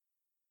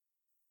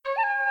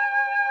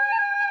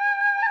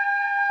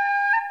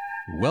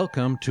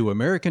Welcome to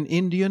American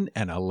Indian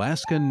and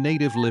Alaska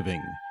Native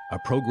Living, a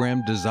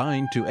program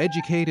designed to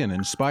educate and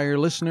inspire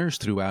listeners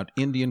throughout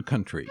Indian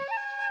country.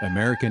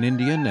 American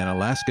Indian and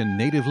Alaska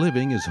Native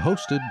Living is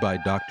hosted by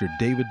Dr.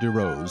 David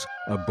DeRose,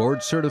 a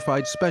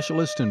board-certified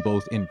specialist in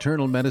both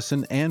internal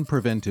medicine and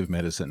preventive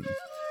medicine.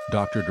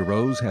 Dr.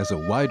 DeRose has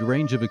a wide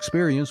range of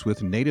experience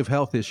with Native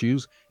health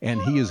issues,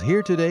 and he is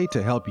here today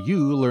to help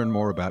you learn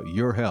more about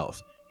your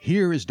health.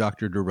 Here is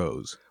Dr.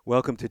 DeRose.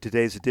 Welcome to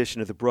today's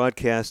edition of the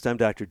broadcast. I'm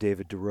Dr.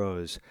 David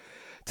DeRose.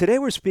 Today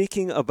we're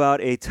speaking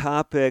about a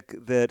topic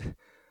that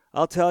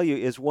I'll tell you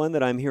is one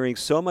that I'm hearing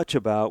so much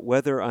about,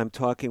 whether I'm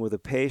talking with a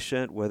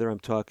patient, whether I'm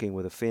talking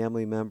with a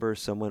family member,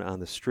 someone on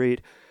the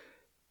street.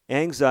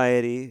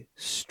 Anxiety,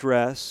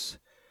 stress,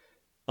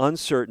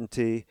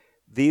 uncertainty,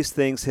 these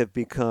things have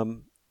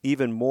become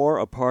even more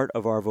a part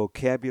of our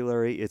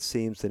vocabulary, it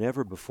seems, than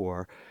ever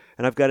before.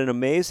 And I've got an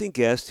amazing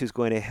guest who's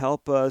going to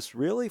help us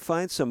really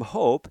find some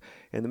hope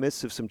in the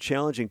midst of some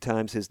challenging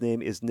times. His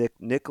name is Nick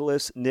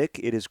Nicholas. Nick,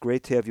 it is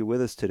great to have you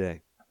with us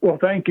today. Well,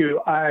 thank you.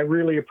 I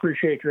really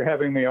appreciate your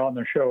having me on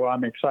the show.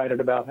 I'm excited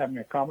about having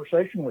a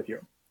conversation with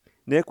you.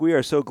 Nick, we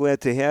are so glad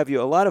to have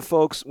you. A lot of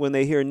folks, when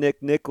they hear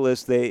Nick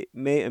Nicholas, they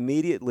may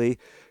immediately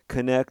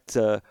connect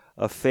a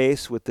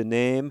face with the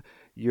name.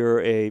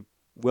 You're a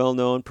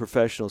well-known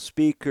professional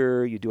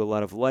speaker. You do a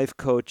lot of life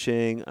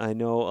coaching. I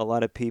know a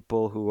lot of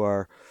people who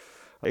are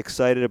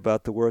excited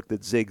about the work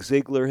that Zig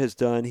Ziglar has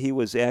done. He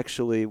was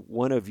actually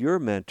one of your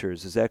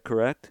mentors. Is that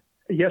correct?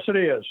 Yes, it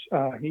is.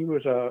 He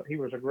was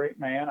a great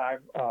man.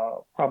 I've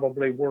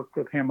probably worked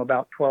with him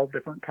about 12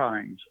 different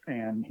times,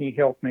 and he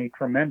helped me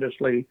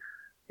tremendously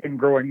in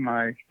growing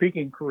my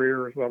speaking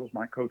career as well as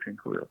my coaching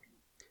career.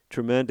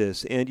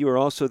 Tremendous. And you are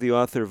also the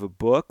author of a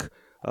book.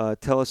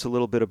 Tell us a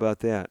little bit about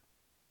that.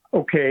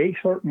 Okay,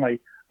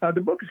 certainly.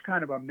 The book is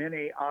kind of a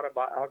mini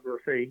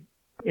autobiography.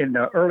 In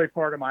the early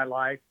part of my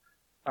life,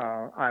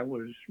 I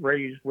was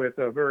raised with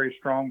a very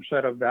strong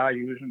set of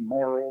values and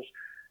morals,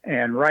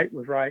 and right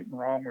was right and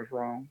wrong was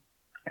wrong.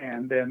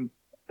 And then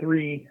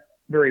three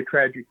very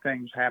tragic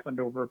things happened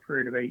over a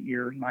period of 8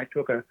 years, and I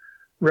took a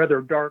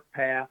rather dark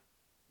path.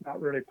 Not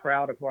really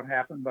proud of what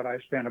happened, but I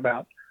spent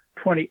about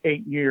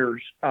 28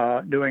 years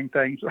doing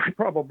things I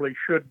probably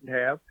shouldn't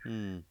have.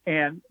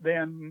 And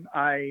then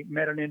I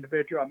met an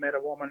individual, I met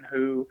a woman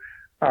who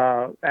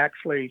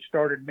actually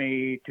started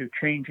me to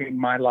changing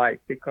my life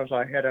because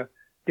I had a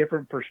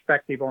different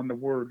perspective on the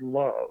word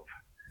love.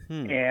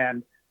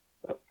 And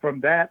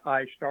from that,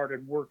 I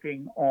started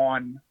working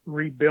on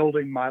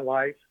rebuilding my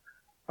life.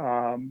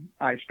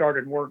 I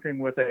started working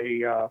with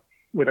a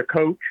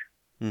coach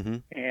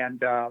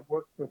and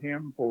worked with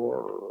him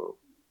for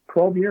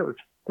 12 years.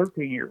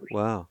 13 years.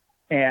 Wow.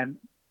 And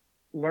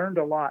learned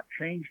a lot,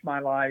 changed my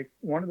life.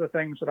 One of the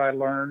things that I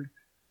learned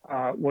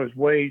was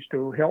ways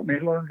to help me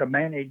learn to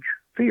manage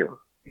fear.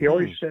 He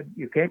always said,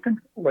 you can't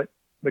control it,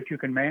 but you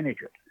can manage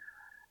it.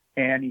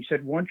 And he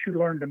said, once you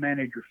learn to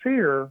manage your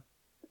fear,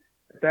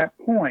 at that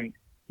point,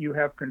 you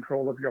have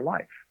control of your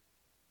life.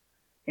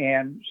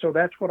 And so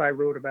that's what I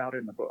wrote about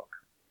in the book.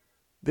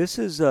 This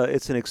is,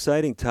 it's an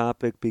exciting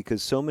topic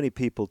because so many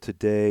people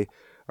today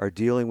are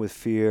dealing with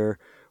fear,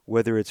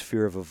 whether it's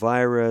fear of a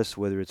virus,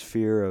 whether it's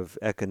fear of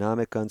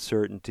economic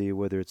uncertainty,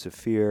 whether it's a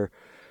fear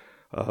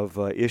of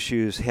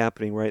issues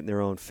happening right in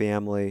their own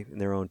family, in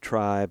their own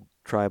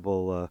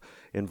tribal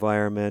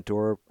environment,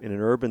 or in an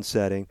urban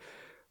setting.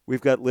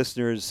 We've got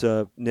listeners,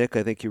 Nick,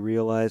 I think you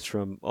realize,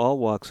 from all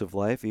walks of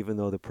life, even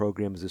though the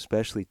program is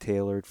especially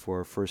tailored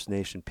for First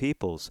Nation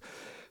peoples.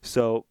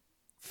 So,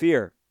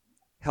 fear,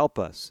 help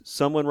us.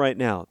 Someone right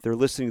now, they're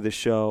listening to the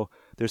show,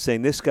 they're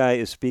saying, this guy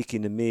is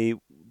speaking to me.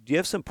 Do you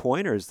have some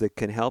pointers that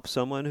can help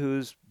someone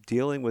who's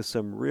dealing with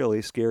some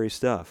really scary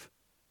stuff?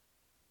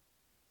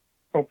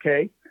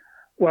 Okay.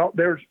 Well,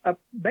 there's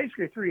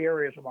basically three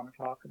areas I want to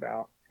talk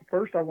about.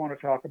 First, I want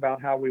to talk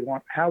about how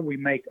we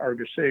make our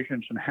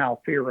decisions and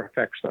how fear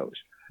affects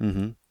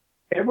those.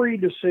 Every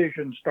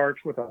decision starts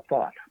with a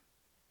thought,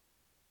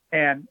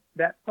 and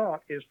that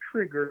thought is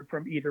triggered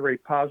from either a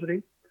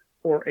positive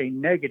or a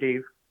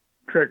negative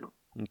trigger.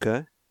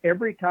 Okay.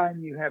 Every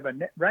time you have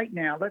right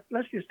now,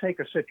 let's just take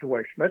a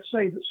situation. Let's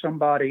say that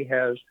somebody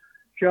has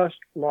just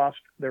lost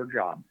their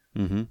job,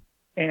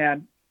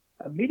 and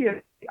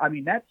immediately, I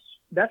mean,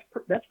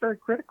 that's very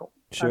critical.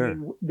 Sure. I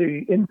mean,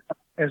 the income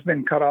has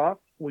been cut off.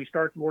 We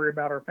start to worry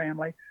about our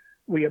family.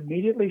 We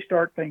immediately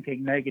start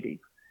thinking negative.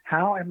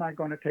 How am I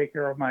going to take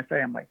care of my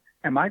family?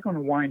 Am I going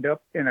to wind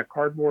up in a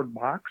cardboard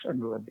box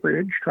under a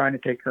bridge trying to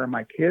take care of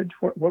my kids?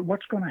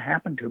 What's going to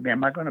happen to me?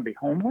 Am I going to be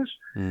homeless?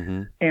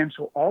 And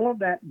so all of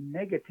that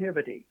negative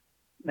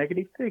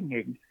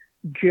thinking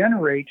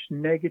generates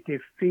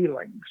negative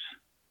feelings.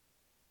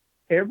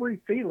 Every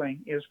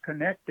feeling is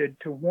connected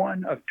to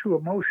one of two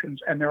emotions,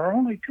 and there are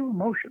only two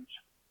emotions,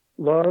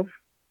 love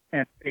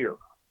and fear.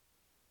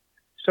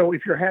 So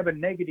if you're having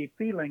negative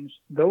feelings,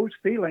 those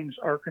feelings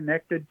are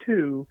connected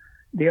to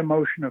the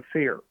emotion of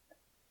fear.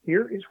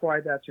 Here is why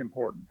that's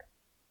important.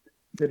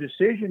 The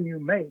decision you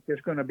make is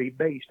going to be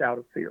based out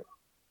of fear.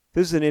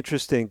 This is an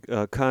interesting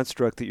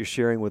construct that you're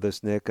sharing with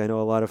us, Nick. I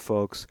know a lot of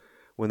folks,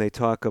 when they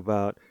talk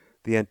about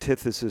the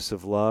antithesis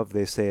of love,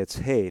 they say it's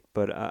hate.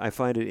 But I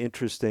find it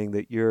interesting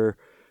that you're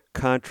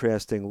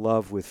contrasting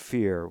love with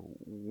fear.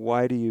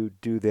 Why do you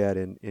do that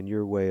in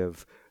your way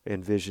of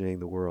envisioning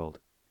the world?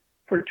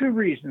 For two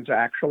reasons,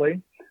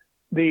 actually.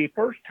 The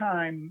first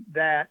time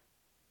that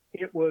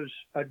it was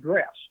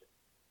addressed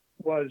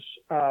was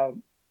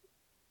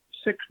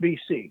 6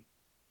 BC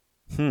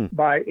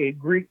by a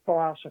Greek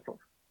philosopher.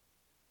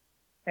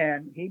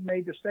 And he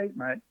made the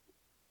statement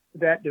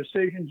that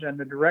decisions and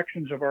the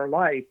directions of our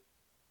life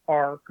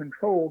are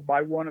controlled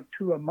by one of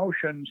two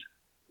emotions,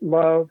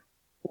 love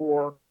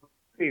or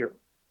fear.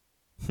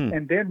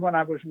 And then when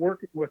I was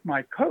working with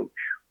my coach,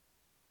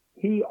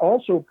 he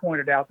also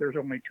pointed out there's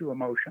only two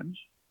emotions,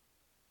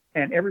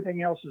 and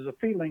everything else is a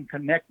feeling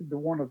connected to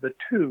one of the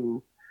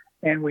two,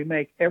 and we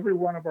make every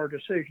one of our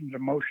decisions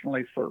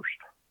emotionally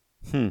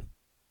first.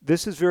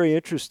 This is very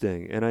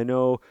interesting, and I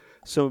know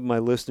some of my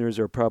listeners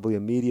are probably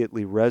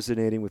immediately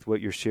resonating with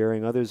what you're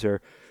sharing. Others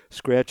are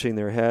scratching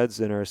their heads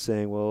and are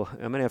saying, well,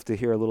 I'm going to have to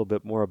hear a little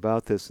bit more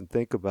about this and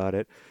think about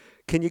it.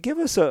 Can you give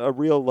us a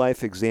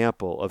real-life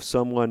example of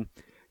someone?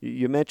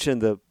 You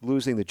mentioned the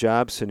losing the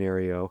job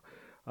scenario.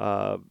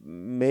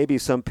 Maybe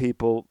some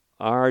people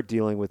are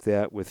dealing with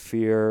that with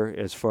fear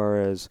as far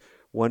as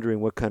wondering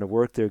what kind of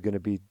work they're going to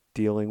be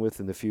dealing with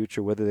in the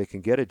future, whether they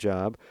can get a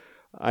job.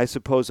 I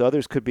suppose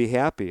others could be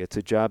happy. It's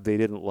a job they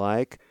didn't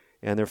like,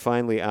 and they're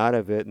finally out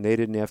of it, and they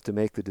didn't have to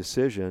make the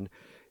decision.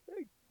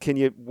 Can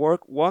you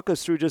walk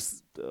us through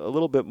just a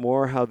little bit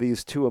more how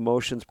these two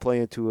emotions play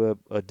into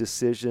a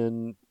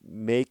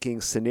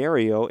decision-making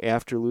scenario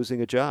after losing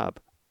a job?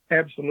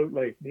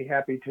 Absolutely. Be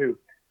happy to.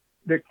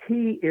 The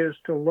key is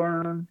to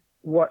learn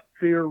what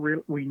fear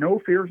we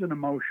know fear is an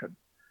emotion.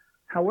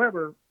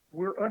 However,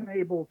 we're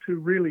unable to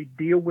really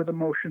deal with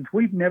emotions.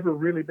 We've never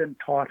really been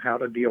taught how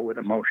to deal with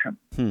emotion.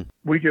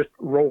 We just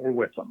roll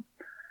with them.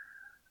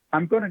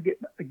 I'm going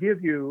to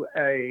give you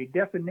a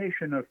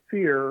definition of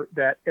fear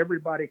that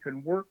everybody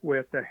can work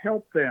with to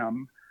help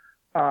them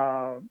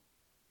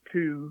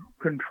to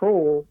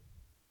control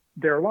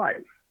their life.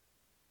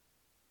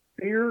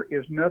 Fear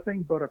is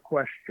nothing but a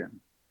question.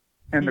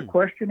 And the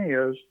question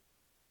is,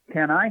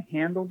 can I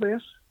handle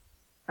this?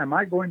 Am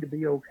I going to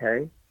be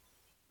okay?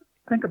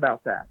 Think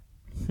about that.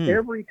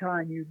 Every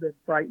time you've been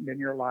frightened in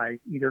your life,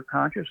 either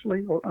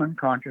consciously or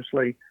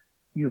unconsciously,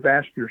 you've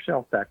asked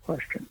yourself that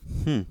question.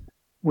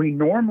 We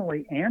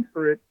normally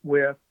answer it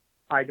with,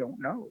 I don't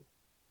know.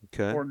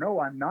 Okay. Or no,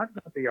 I'm not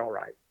going to be all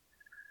right,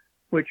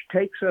 which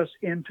takes us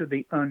into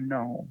the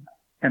unknown.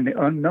 And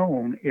the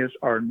unknown is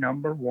our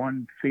number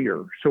one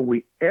fear. So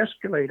we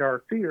escalate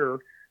our fear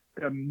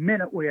the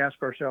minute we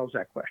ask ourselves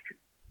that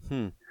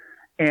question.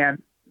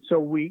 And so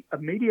we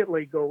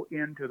immediately go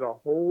into the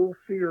whole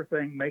fear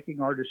thing,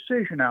 making our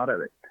decision out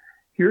of it.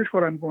 Here's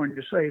what I'm going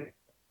to say,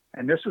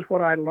 and this is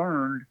what I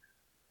learned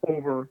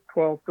over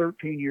 12,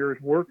 13 years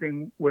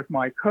working with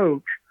my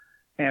coach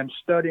and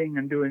studying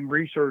and doing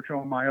research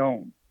on my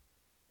own.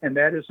 And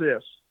that is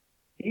this.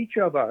 Each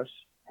of us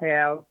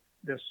have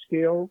the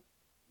skill,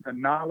 the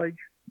knowledge,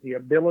 the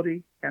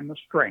ability, and the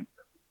strength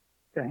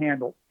to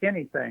handle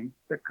anything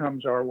that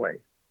comes our way.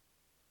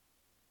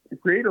 The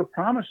Creator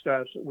promised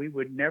us that we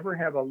would never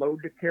have a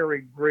load to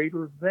carry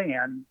greater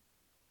than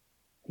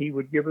He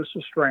would give us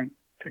the strength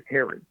to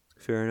carry.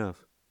 Fair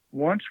enough.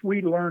 Once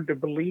we learn to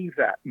believe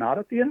that, not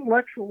at the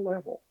intellectual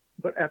level,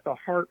 but at the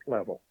heart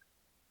level,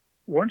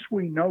 once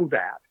we know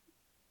that,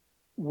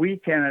 we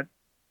can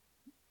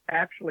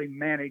actually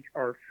manage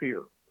our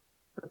fear.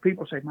 But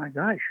people say, my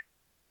gosh,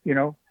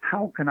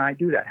 how can I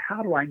do that?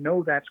 How do I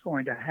know that's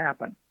going to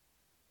happen?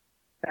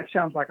 That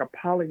sounds like a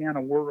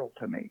Pollyanna world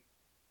to me.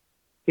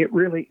 It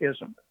really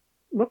isn't.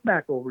 Look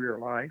back over your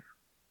life.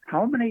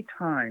 How many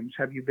times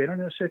have you been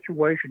in a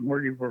situation where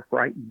you were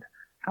frightened?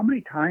 How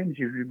many times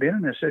have you been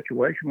in a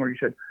situation where you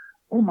said,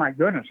 oh my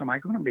goodness, am I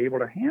going to be able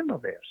to handle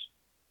this?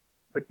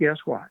 But guess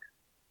what?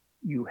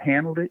 You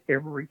handled it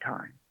every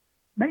time.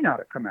 May not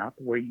have come out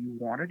the way you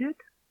wanted it,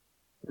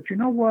 but you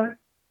know what?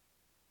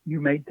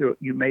 You made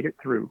it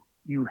through.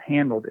 You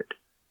handled it.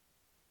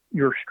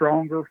 You're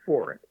stronger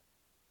for it.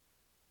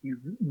 You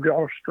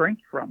draw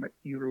strength from it.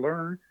 You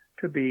learn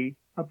to be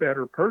a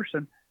better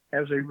person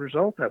as a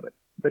result of it.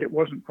 But it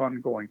wasn't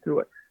fun going through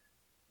it.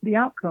 The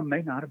outcome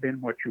may not have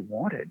been what you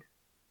wanted,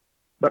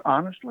 but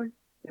honestly,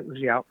 it was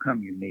the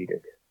outcome you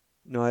needed.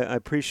 No, I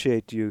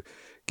appreciate you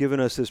giving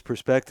us this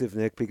perspective,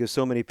 Nick, because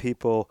so many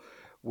people,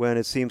 when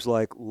it seems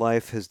like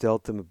life has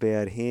dealt them a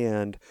bad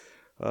hand,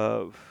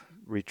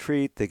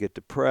 retreat, they get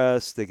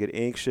depressed, they get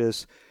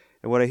anxious.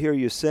 And what I hear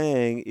you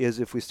saying is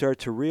if we start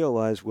to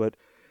realize what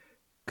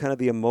kind of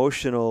the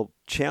emotional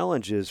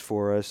challenge is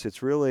for us,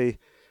 it's really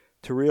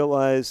to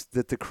realize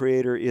that the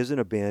Creator isn't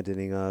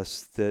abandoning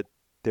us, that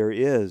there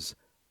is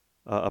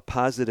a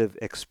positive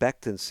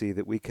expectancy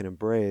that we can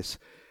embrace.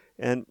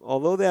 And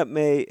although that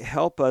may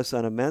help us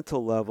on a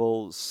mental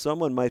level,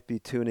 someone might be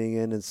tuning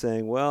in and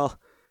saying, well,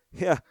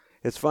 yeah,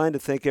 It's fine to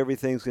think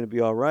everything's going to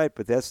be all right,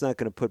 but that's not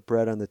going to put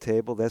bread on the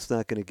table. That's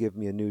not going to give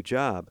me a new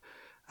job.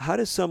 How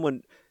does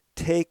someone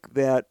take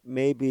that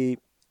maybe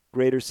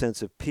greater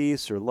sense of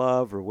peace or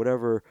love or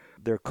whatever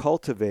they're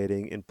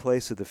cultivating in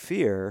place of the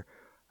fear?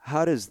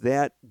 How does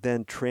that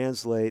then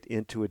translate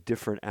into a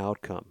different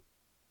outcome?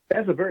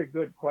 That's a very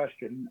good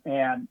question.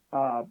 And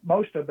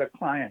most of the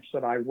clients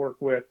that I work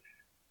with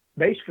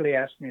basically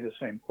ask me the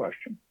same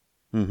question.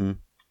 Mm-hmm.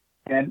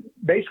 And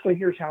basically,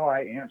 here's how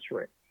I answer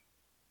it.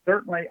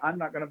 Certainly, I'm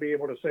not going to be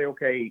able to say,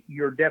 okay,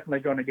 you're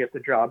definitely going to get the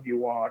job you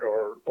want,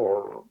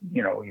 or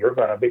you're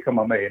going to become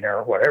a millionaire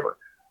or whatever.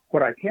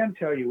 What I can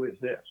tell you is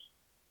this.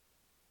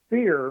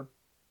 Fear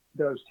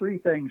does three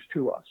things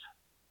to us.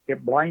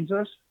 It blinds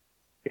us,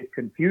 it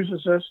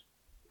confuses us,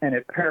 and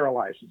it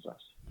paralyzes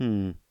us.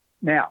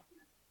 Now,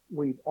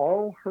 we've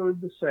all heard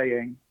the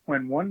saying,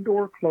 when one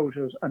door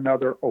closes,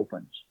 another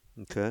opens.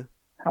 Okay.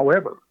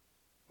 However,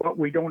 what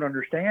we don't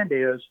understand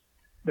is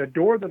the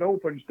door that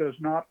opens does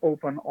not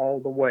open all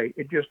the way.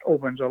 It just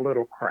opens a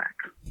little crack.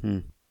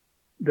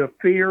 The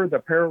fear, the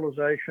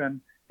paralyzation,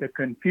 the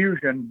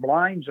confusion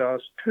blinds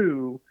us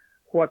to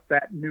what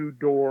that new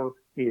door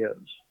is.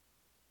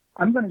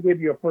 I'm going to give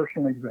you a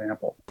personal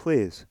example.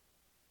 Please.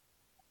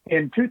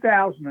 In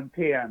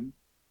 2010,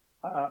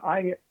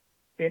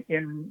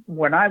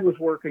 when I was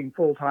working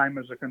full-time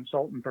as a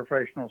consultant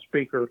professional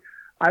speaker,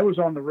 I was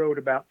on the road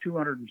about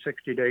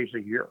 260 days a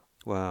year.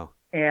 Wow.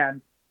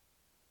 And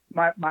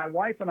my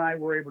wife and I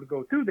were able to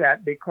go through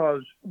that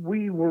because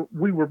we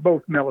were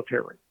both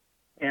military.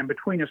 And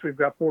between us, we've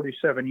got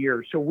 47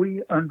 years. So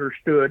we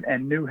understood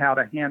and knew how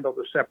to handle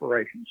the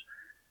separations.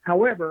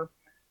 However,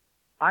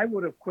 I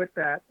would have quit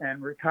that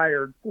and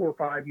retired 4 or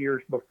 5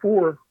 years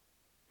before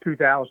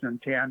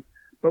 2010,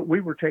 but we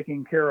were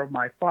taking care of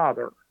my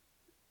father,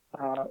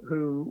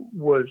 who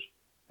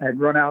had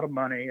run out of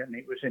money, and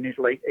he was in his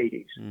late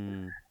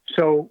 80s.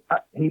 So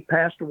he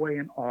passed away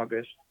in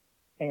August,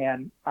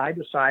 and I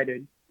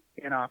decided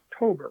in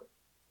October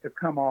to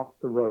come off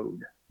the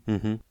road.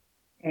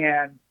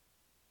 And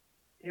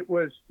it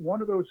was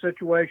one of those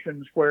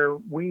situations where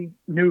we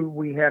knew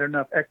we had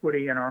enough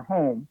equity in our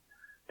home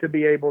to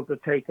be able to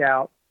take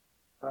out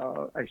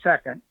a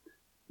second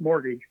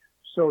mortgage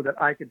so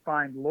that I could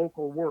find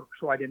local work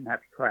so I didn't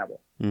have to travel.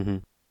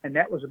 And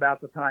that was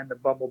about the time the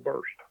bubble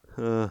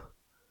burst.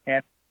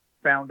 And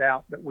found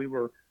out that we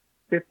were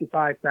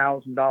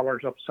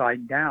 $55,000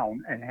 upside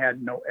down and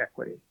had no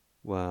equity.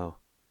 Wow.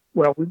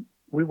 Well,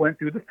 we went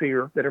through the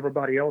fear that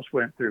everybody else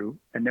went through,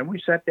 and then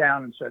we sat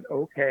down and said,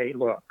 okay,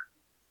 look,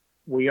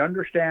 we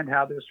understand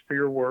how this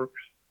fear works.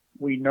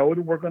 We know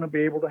that we're going to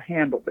be able to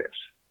handle this.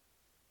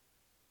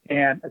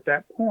 And at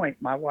that point,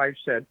 my wife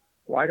said,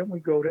 why don't we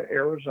go to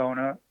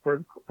Arizona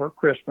for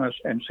Christmas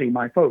and see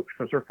my folks?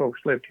 Because her folks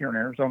lived here in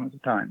Arizona at the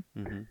time.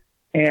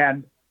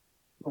 And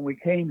when we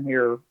came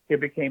here, it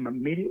became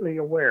immediately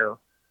aware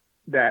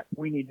that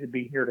we needed to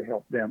be here to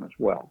help them as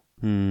well.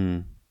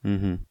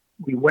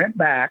 We went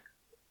back,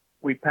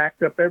 we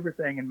packed up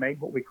everything and made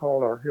what we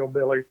called our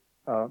Beverly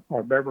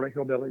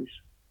Hillbillies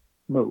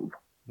move.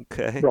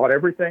 Okay. Brought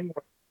everything,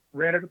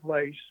 rented a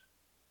place,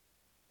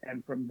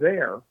 and from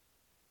there,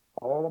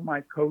 all of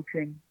my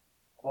coaching,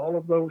 all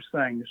of those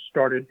things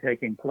started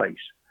taking place.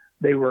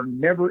 They were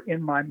never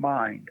in my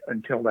mind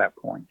until that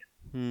point.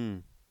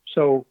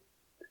 So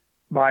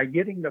by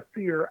getting the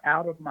fear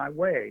out of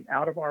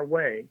our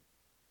way,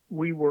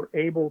 we were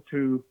able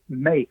to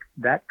make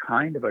that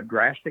kind of a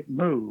drastic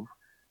move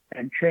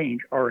and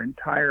change our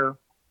entire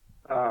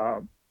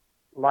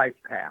life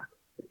path,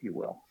 if you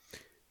will.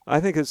 I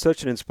think it's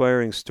such an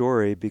inspiring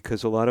story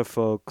because a lot of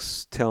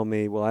folks tell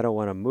me, well, I don't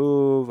want to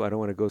move. I don't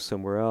want to go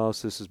somewhere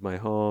else. This is my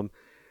home.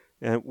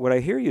 And what I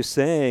hear you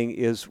saying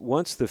is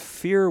once the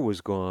fear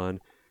was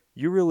gone,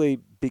 you really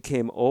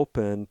became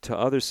open to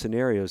other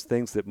scenarios,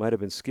 things that might have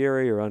been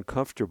scary or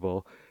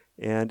uncomfortable.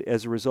 And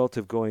as a result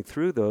of going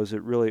through those,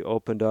 it really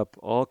opened up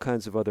all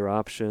kinds of other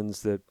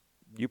options that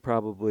you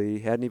probably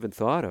hadn't even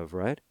thought of,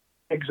 right?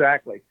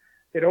 Exactly.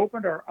 It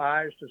opened our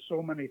eyes to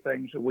so many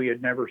things that we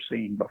had never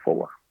seen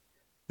before.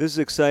 This is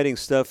exciting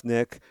stuff,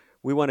 Nick.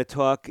 We want to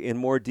talk in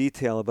more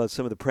detail about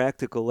some of the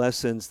practical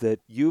lessons that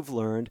you've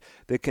learned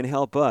that can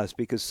help us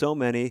because so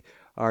many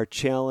are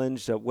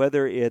challenged,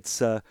 whether it's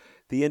the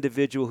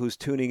individual who's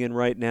tuning in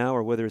right now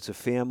or whether it's a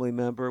family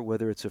member,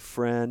 whether it's a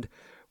friend,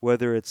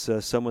 whether it's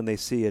someone they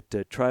see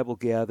at tribal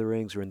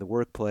gatherings or in the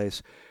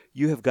workplace.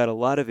 You have got a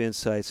lot of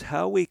insights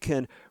how we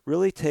can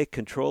really take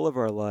control of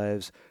our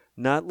lives,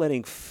 not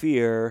letting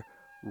fear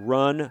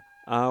run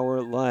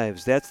our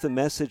lives. That's the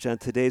message on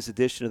today's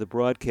edition of the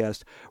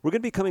broadcast. We're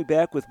going to be coming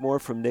back with more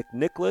from Nick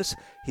Nicholas.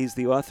 He's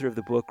the author of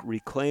the book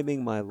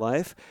Reclaiming My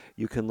Life.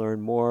 You can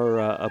learn more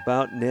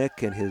about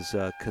Nick and his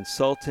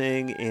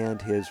consulting and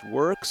his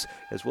works,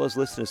 as well as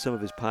listen to some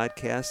of his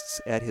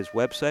podcasts at his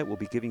website. We'll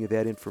be giving you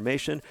that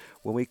information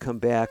when we come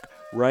back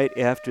right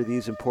after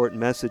these important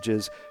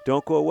messages.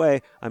 Don't go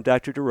away. I'm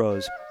Dr.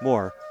 DeRose.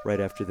 More right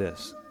after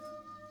this.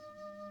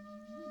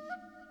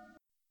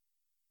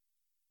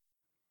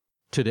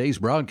 Today's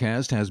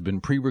broadcast has been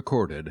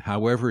pre-recorded.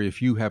 However,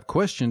 if you have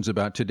questions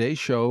about today's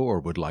show or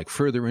would like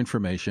further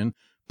information,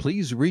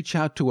 please reach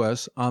out to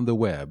us on the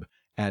web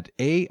at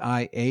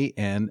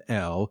aianl.org.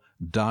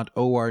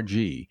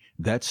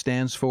 That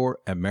stands for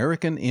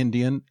American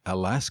Indian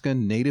Alaska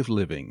Native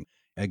Living.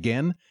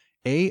 Again,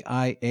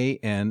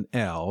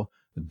 aianl.org.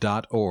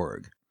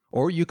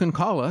 Or you can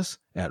call us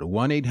at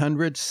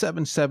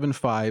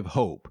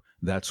 1-800-775-HOPE.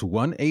 That's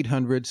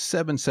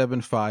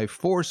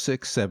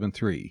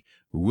 1-800-775-4673.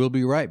 We'll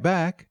be right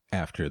back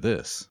after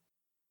this.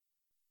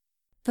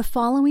 The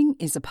following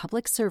is a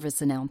public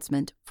service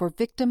announcement for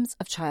victims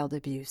of child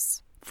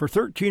abuse. For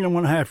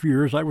 13.5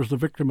 years, I was the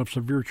victim of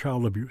severe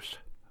child abuse.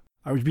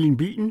 I was being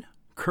beaten,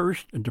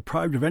 cursed, and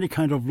deprived of any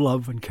kind of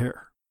love and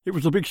care. It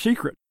was a big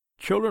secret.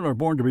 Children are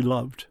born to be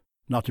loved,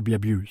 not to be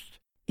abused.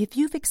 If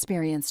you've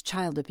experienced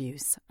child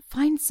abuse,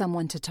 find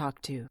someone to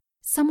talk to,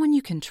 someone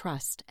you can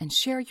trust and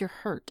share your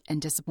hurt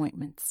and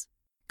disappointments.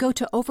 Go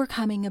to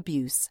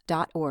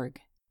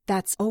overcomingabuse.org.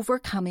 That's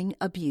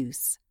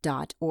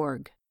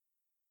overcomingabuse.org.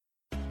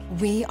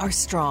 We are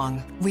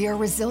strong, we are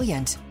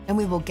resilient, and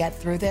we will get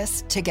through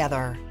this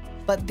together.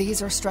 But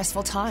these are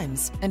stressful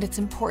times, and it's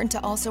important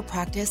to also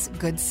practice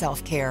good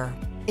self-care.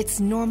 It's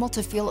normal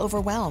to feel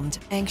overwhelmed,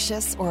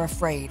 anxious, or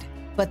afraid,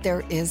 but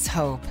there is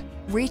hope.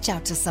 Reach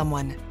out to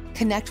someone,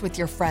 connect with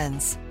your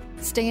friends,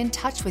 stay in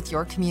touch with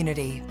your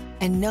community,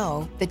 and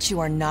know that you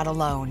are not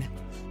alone.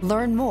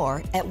 Learn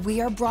more at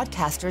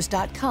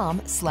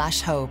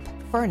wearebroadcasters.com/hope,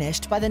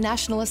 furnished by the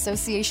National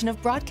Association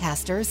of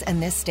Broadcasters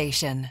and this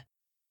station.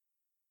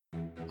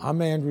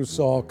 I'm Andrew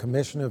Saul,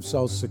 Commissioner of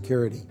Social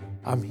Security.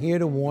 I'm here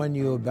to warn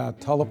you about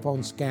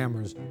telephone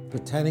scammers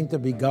pretending to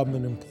be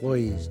government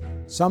employees.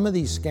 Some of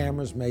these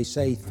scammers may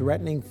say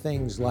threatening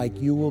things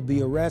like you will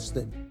be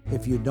arrested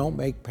if you don't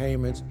make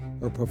payments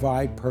or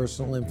provide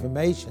personal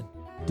information.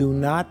 Do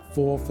not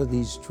fall for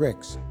these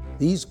tricks.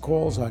 These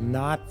calls are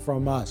not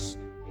from us.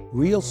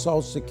 Real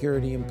Social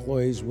Security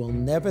employees will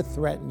never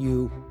threaten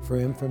you for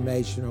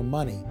information or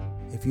money.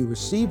 If you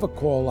receive a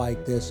call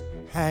like this,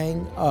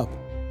 hang up.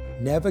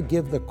 Never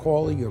give the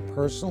caller your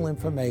personal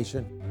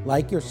information,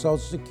 like your Social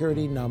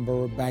Security number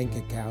or bank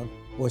account,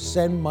 or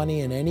send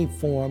money in any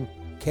form,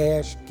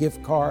 cash,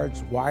 gift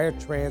cards, wire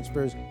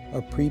transfers,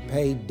 or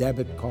prepaid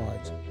debit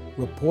cards.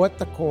 Report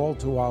the call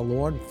to our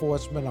law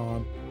enforcement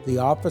arm, the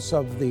Office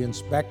of the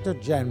Inspector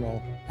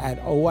General, at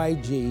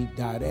oig.ssa.gov.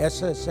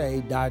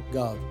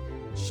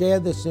 Share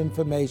this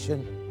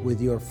information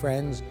with your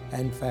friends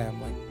and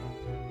family.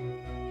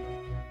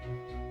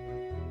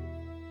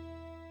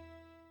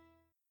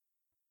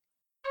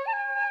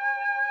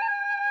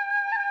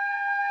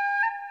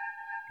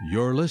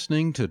 You're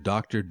listening to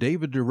Dr.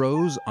 David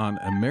DeRose on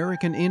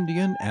American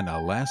Indian and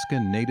Alaska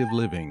Native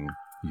Living.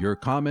 Your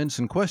comments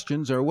and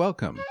questions are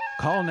welcome.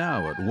 Call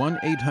now at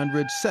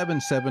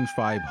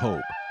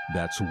 1-800-775-HOPE.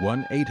 That's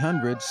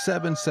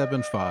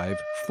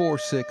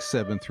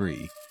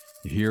 1-800-775-4673.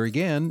 Here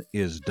again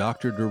is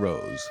Dr.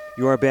 DeRose.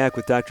 You are back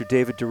with Dr.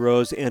 David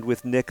DeRose and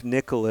with Nick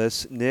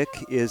Nicholas. Nick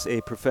is a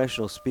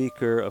professional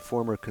speaker, a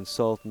former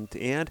consultant,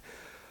 and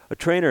a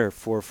trainer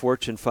for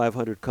Fortune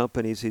 500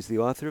 companies. He's the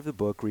author of the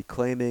book,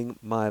 Reclaiming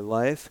My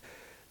Life.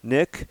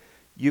 Nick,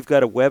 you've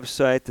got a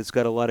website that's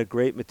got a lot of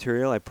great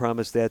material. I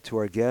promised that to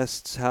our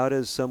guests. How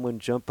does someone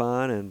jump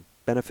on and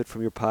benefit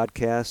from your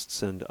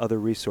podcasts and other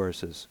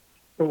resources?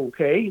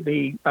 Okay,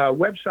 the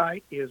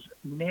website is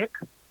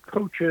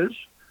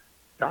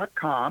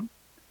nickcoaches.com,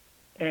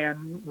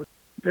 and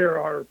there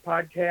are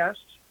podcasts,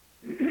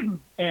 and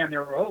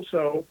there are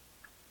also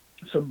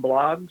some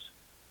blogs,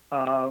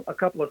 a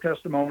couple of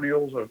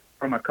testimonials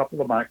from a couple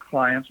of my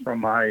clients from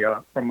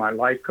my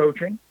life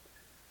coaching,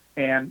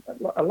 and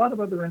a lot of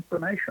other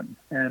information.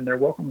 And they're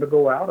welcome to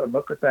go out and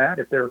look at that.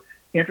 If they're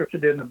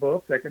interested in the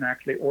book, they can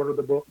actually order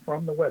the book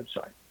from the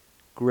website.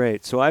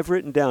 Great. So I've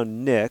written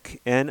down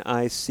Nick,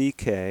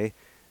 N-I-C-K,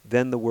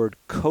 then the word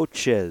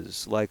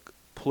coaches, like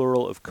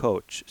plural of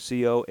coach,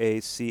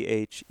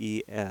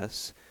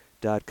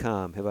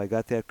 COACHES.com. Have I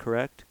got that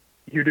correct?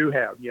 You do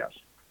have, yes.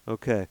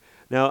 Okay.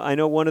 Now, I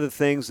know one of the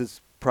things that's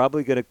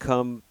probably going to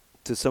come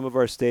to some of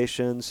our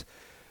stations,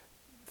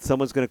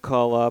 someone's going to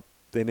call up,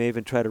 they may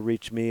even try to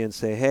reach me and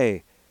say,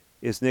 hey,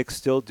 is Nick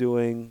still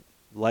doing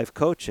life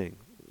coaching?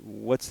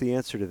 What's the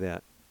answer to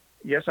that?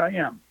 Yes, I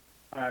am.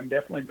 I'm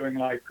definitely doing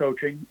life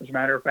coaching. As a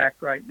matter of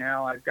fact, right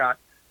now I've got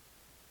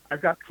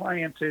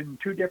clients in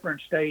 2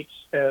 different states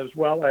as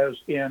well as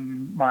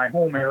in my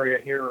home area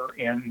here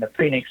in the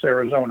Phoenix,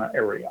 Arizona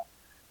area.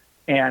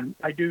 And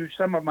I do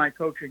some of my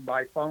coaching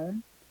by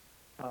phone.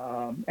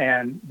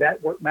 And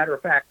that, matter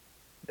of fact,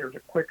 there's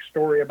a quick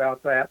story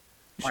about that.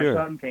 Sure.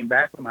 My son came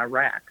back from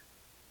Iraq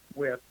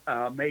with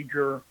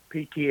major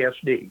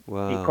PTSD.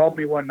 Wow. He called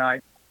me one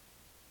night,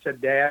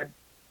 said, Dad,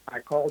 I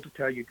called to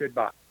tell you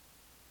goodbye.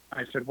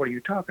 I said, what are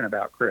you talking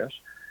about, Chris?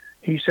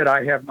 He said,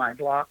 I have my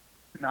Glock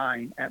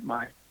 9 at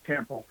my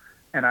temple,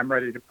 and I'm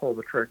ready to pull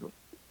the trigger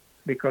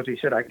because he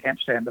said, I can't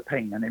stand the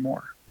pain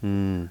anymore.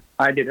 I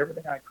did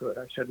everything I could.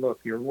 I said,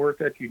 look, you're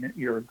worth it.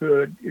 You're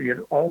good.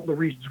 All the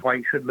reasons why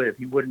you should live.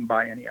 He wouldn't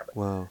buy any of it.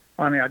 Wow.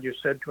 Finally, I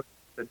just said to him,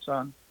 I said,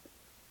 son,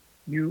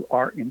 you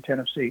are in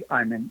Tennessee.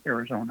 I'm in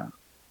Arizona.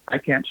 I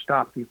can't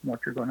stop you from what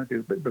you're going to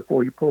do. But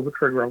before you pull the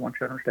trigger, I want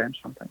you to understand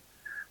something.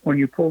 When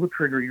you pull the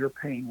trigger, your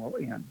pain will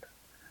end.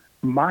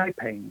 My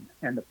pain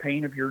and the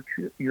pain of your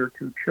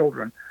two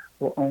children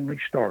will only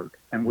start,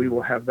 and we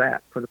will have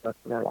that for the rest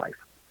of our life.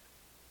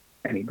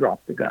 And he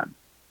dropped the gun.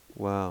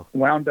 Wow.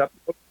 Wound up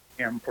with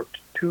him for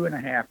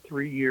 2.5,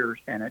 3 years,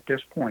 and at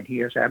this point, he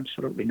has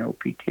absolutely no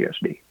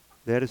PTSD.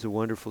 That is a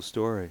wonderful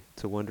story.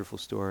 It's a wonderful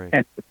story.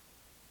 And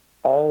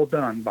all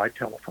done by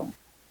telephone.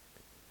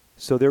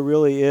 So there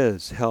really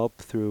is help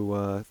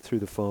through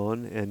the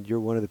phone, and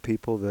you're one of the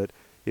people that,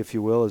 if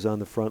you will, is on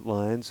the front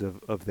lines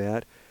of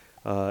that.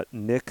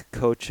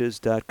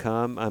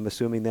 nickcoaches.com. I'm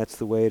assuming that's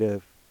the way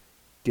to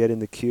get in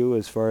the queue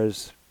as far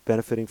as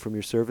benefiting from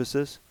your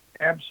services?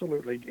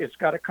 Absolutely. It's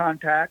got a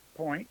contact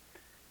point.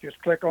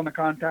 Just click on the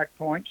contact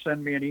point,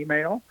 send me an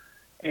email,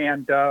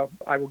 and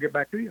I will get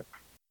back to you.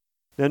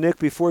 Now, Nick,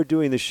 before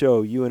doing the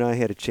show, you and I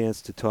had a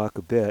chance to talk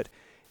a bit,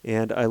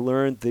 and I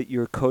learned that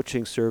your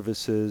coaching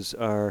services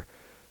are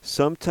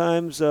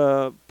sometimes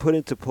put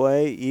into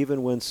play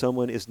even when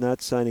someone is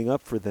not signing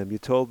up for them. You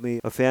told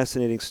me a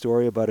fascinating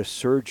story about a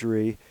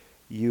surgery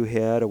you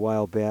had a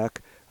while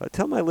back.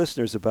 Tell my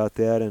listeners about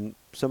that and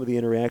some of the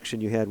interaction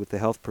you had with the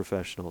health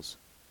professionals.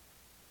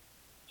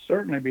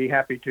 Certainly be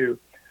happy to.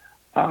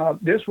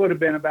 This would have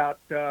been about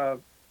a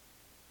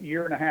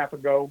year and a half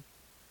ago.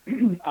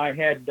 I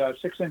had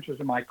 6 inches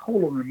of my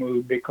colon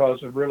removed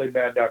because of really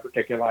bad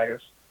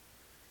diverticulitis.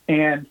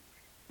 And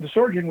the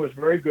surgeon was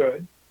very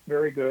good,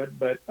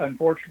 but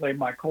unfortunately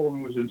my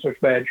colon was in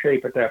such bad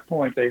shape at that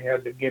point, they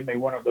had to give me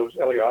one of those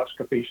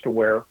ileoscopies to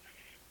wear.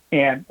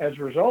 And as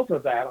a result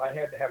of that, I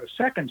had to have a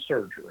second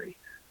surgery,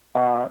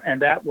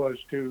 and that was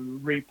to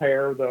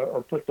repair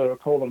or put the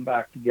colon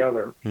back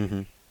together.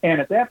 Mm-hmm. And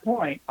at that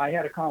point, I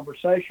had a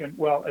conversation.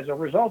 Well, as a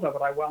result of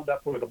it, I wound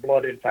up with a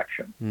blood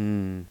infection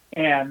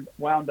and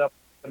wound up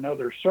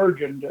another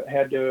surgeon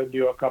had to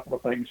do a couple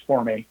of things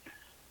for me.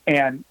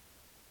 And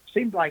it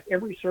seemed like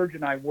every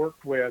surgeon I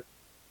worked with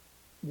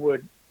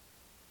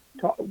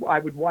I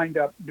would wind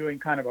up doing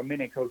kind of a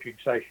mini coaching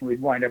session.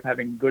 We'd wind up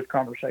having good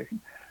conversation.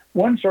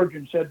 One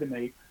surgeon said to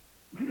me,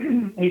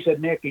 he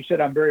said, Nick, he said,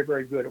 I'm very,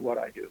 very good at what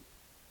I do.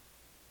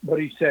 But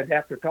he said,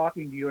 after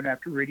talking to you and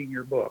after reading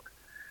your book,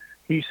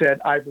 he said,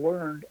 I've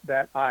learned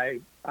that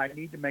I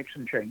need to make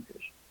some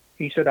changes.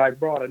 He said, I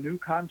brought a new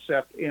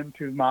concept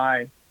into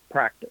my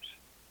practice.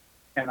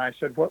 And I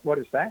said, what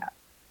is that?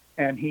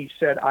 And he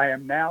said, I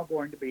am now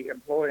going to be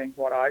employing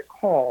what I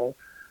call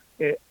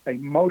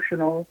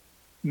emotional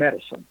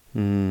medicine.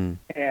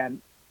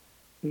 And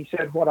he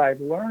said, what I've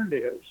learned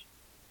is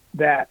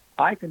that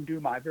I can do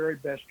my very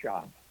best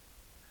job.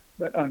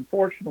 But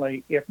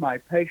unfortunately, if my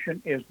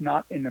patient is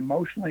not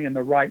emotionally in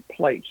the right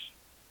place,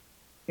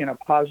 in a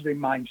positive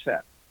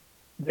mindset,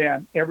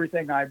 then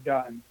everything I've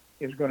done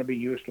is going to be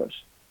useless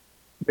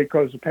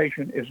because the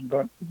patient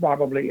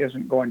probably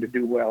isn't going to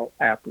do well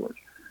afterwards.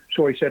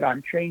 So he said,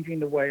 I'm changing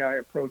the way I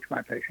approach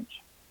my patients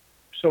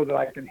so that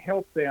I can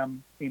help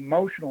them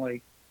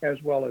emotionally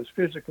as well as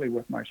physically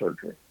with my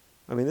surgery.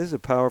 I mean, this is a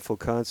powerful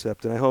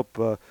concept, and I hope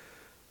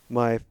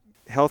my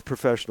health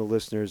professional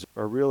listeners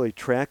are really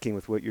tracking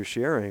with what you're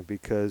sharing,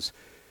 because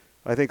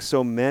I think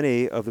so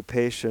many of the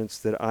patients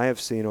that I have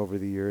seen over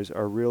the years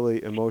are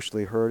really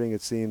emotionally hurting.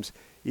 It seems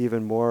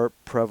even more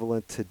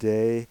prevalent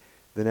today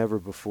than ever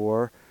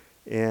before.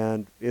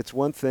 And it's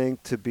one thing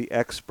to be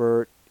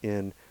expert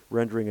in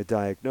rendering a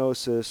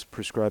diagnosis,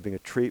 prescribing a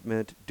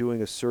treatment,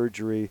 doing a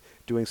surgery,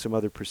 doing some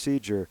other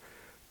procedure.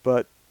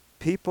 But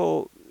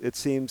people, it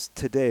seems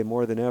today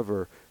more than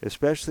ever,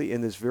 especially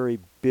in this very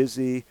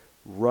busy,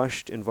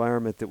 rushed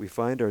environment that we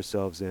find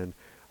ourselves in,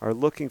 are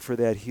looking for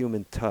that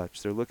human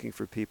touch. They're looking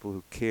for people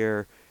who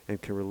care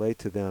and can relate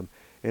to them.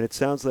 And it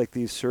sounds like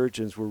these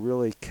surgeons were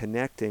really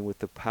connecting with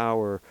the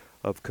power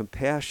of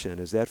compassion.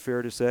 Is that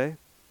fair to say?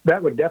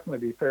 That would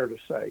definitely be fair to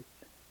say.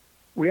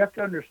 We have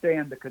to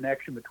understand the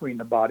connection between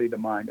the body, the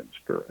mind, and the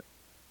spirit.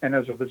 And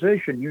as a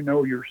physician, you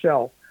know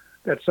yourself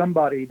that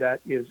somebody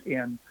that is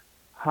in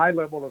high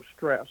level of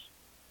stress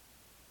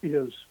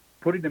is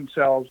putting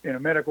themselves in a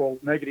medical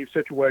negative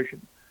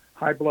situation,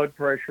 high blood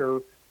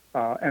pressure,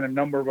 and a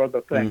number of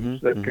other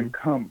things that can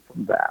come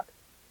from that.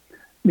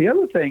 The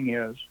other thing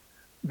is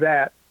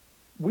that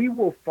we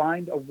will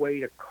find a way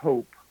to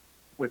cope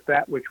with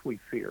that which we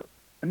fear.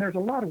 And there's a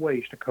lot of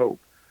ways to cope.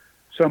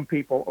 Some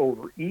people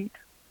overeat.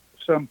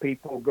 Some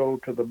people go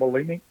to the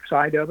bulimic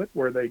side of it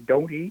where they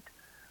don't eat.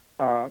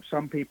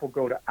 Some people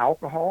go to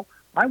alcohol.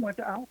 I went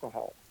to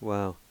alcohol.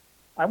 Wow.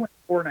 I went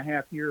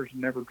 4.5 years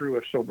and never drew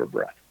a sober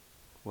breath.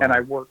 Wow. And I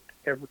worked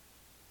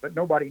but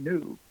nobody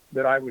knew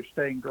that I was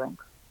staying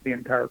drunk the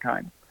entire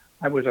time.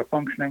 I was a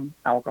functioning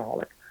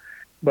alcoholic.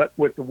 But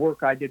with the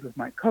work I did with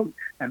my coach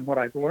and what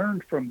I've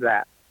learned from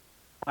that,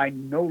 I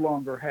no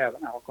longer have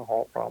an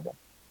alcohol problem.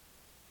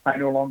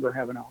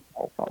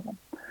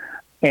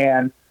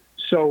 And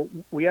so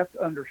we have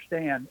to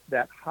understand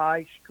that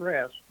high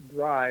stress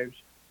drives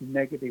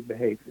negative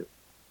behavior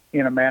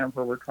in a manner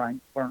where we're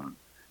trying to learn.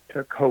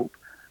 to cope.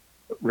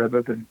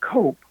 Rather than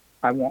cope,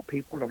 I want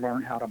people to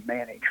learn how to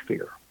manage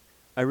fear.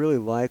 I really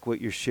like what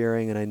you're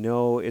sharing, and I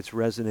know it's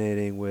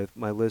resonating with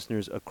my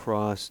listeners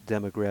across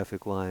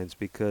demographic lines,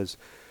 because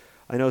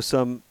I know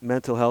some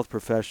mental health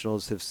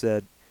professionals have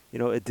said,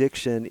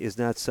 addiction is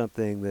not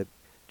something that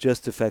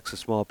just affects a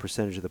small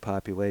percentage of the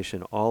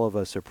population. All of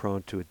us are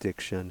prone to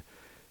addiction.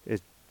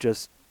 It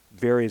just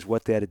varies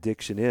what that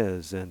addiction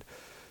is. And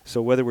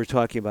so whether we're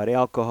talking about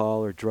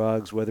alcohol or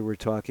drugs, whether we're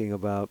talking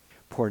about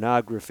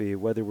pornography,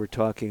 whether we're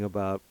talking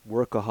about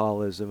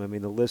workaholism, I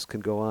mean, the list can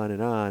go on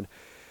and on.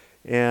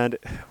 And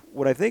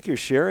what I think you're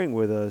sharing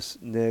with us,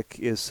 Nick,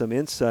 is some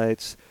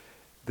insights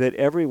that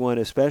everyone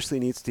especially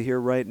needs to hear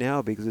right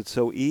now, because it's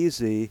so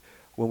easy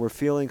when we're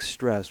feeling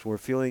stressed, when we're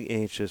feeling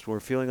anxious, when we're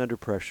feeling under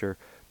pressure,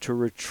 to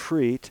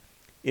retreat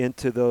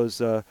into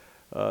those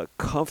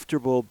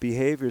comfortable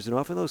behaviors. And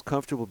often those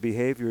comfortable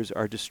behaviors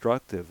are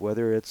destructive,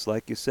 whether it's,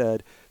 like you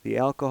said, the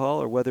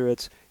alcohol, or whether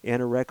it's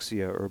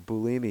anorexia or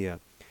bulimia.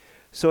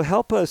 So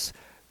help us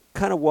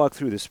kind of walk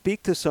through this.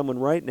 Speak to someone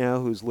right now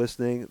who's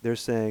listening. They're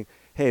saying,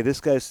 hey, this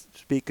guy's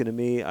speaking to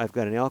me. I've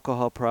got an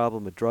alcohol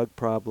problem, a drug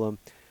problem.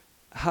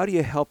 How do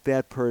you help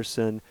that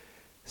person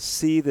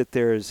see that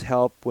there's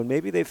help when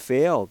maybe they've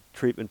failed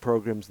treatment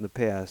programs in the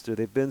past, or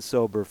they've been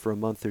sober for a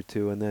month or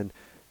two and then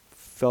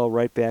fell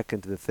right back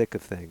into the thick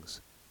of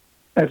things?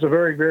 That's a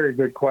very, very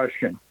good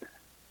question.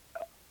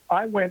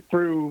 I went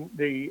through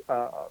the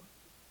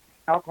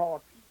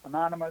Alcoholics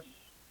Anonymous,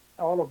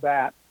 all of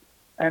that,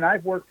 and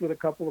I've worked with a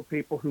couple of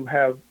people who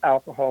have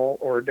alcohol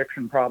or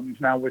addiction problems.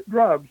 Now, with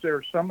drugs, there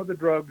are some of the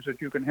drugs that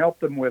you can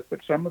help them with, but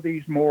some of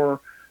these more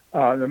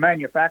the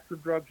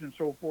manufactured drugs and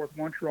so forth,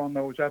 once you're on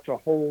those, that's a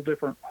whole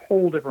different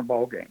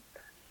ballgame.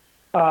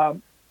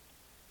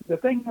 The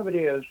thing of it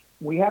is,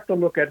 we have to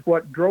look at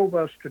what drove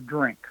us to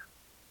drink.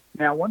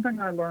 Now, one thing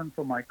I learned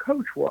from my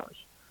coach was,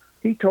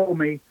 he told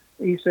me,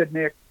 he said,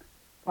 Nick,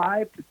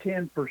 5 to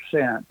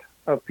 10%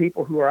 of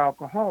people who are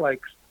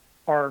alcoholics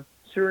are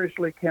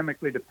seriously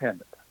chemically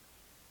dependent.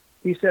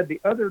 He said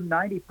the other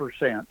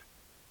 90%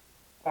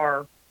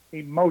 are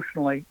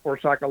emotionally or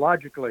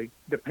psychologically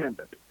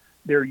dependent.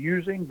 They're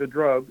using the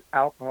drug,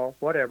 alcohol,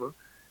 whatever,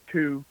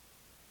 to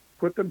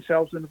put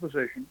themselves in a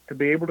position to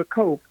be able to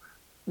cope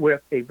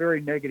with a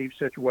very negative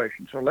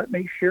situation. So let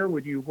me share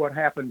with you what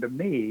happened to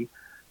me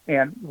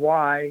and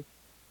why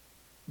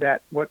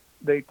that what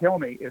they tell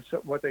me is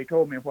what they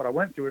told me and what I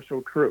went through is so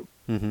true.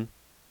 Mm-hmm.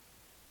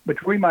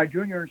 Between my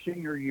junior and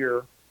senior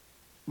year,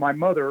 my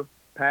mother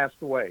passed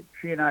away.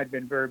 She and I had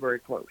been very, very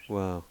close.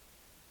 Wow.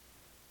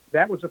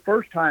 That was the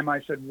first time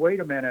I said, wait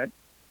a minute,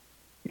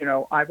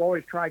 I've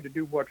always tried to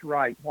do what's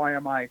right. Why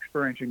am I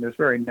experiencing this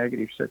very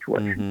negative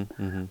situation?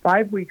 Mm-hmm, mm-hmm.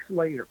 5 weeks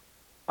later,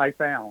 I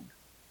found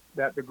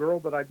that the girl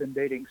that I'd been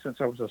dating since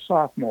I was a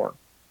sophomore,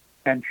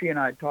 and she and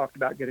I had talked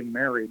about getting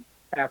married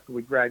after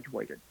we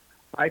graduated,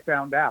 I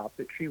found out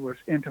that she was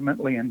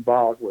intimately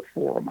involved with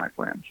 4 of my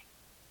friends.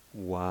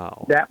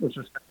 Wow. That was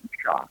a sudden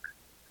shock.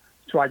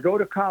 So I go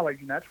to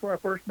college, and that's where I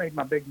first made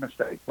my big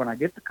mistake. When I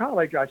get to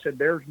college, I said,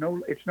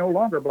 it's no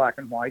longer black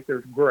and white,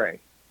 there's gray.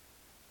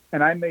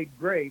 And I made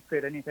gray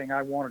fit anything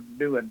I wanted to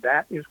do, and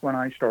that is when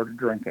I started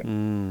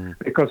drinking.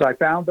 Because I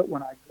found that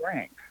when I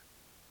drank,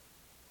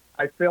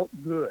 I felt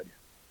good.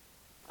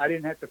 I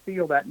didn't have to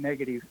feel that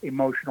negative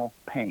emotional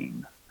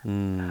pain.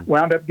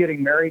 Wound up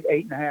getting married,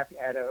 8.5,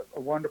 had a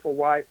wonderful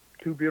wife,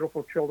 2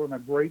 beautiful children, a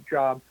great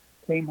job.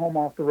 Came home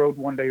off the road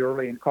one day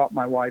early and caught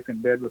my wife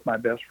in bed with my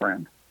best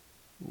friend.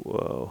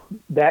 Whoa.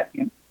 That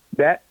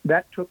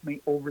took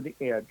me over the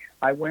edge.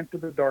 I went to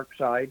the dark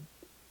side.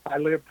 I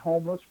lived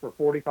homeless for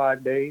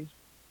 45 days.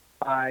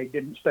 I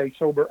didn't stay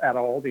sober at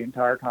all the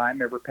entire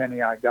time. Every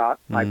penny I got,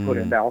 I put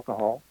into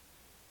alcohol.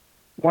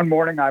 One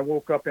morning, I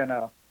woke up in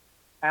a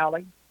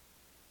alley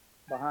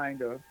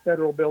behind a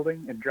federal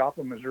building in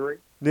Joplin, Missouri.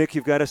 Nick,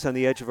 you've got us on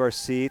the edge of our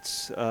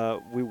seats.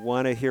 We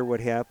want to hear what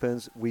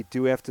happens. We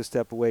do have to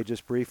step away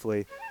just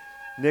briefly.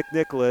 Nick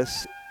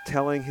Nicholas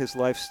telling his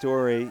life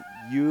story.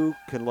 You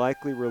can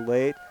likely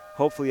relate.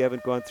 Hopefully you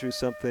haven't gone through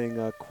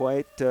something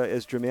quite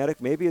as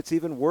dramatic. Maybe it's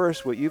even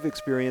worse what you've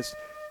experienced.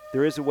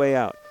 There is a way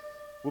out.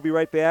 We'll be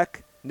right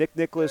back. Nick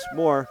Nicholas,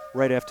 more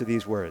right after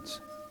these words.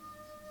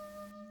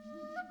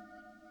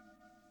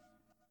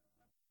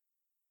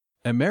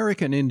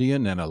 American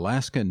Indian and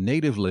Alaska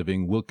Native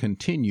Living will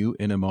continue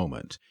in a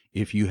moment.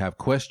 If you have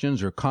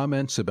questions or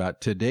comments about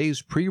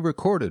today's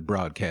pre-recorded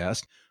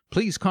broadcast,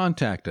 please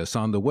contact us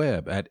on the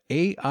web at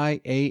aianl.org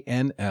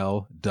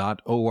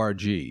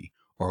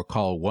or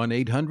call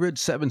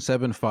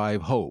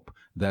 1-800-775-HOPE.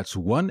 That's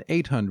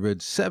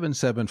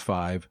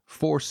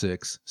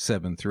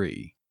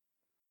 1-800-775-4673.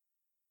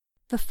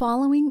 The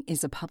following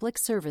is a public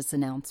service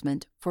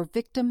announcement for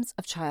victims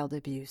of child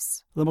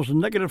abuse. The most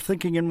negative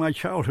thinking in my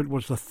childhood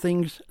was the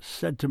things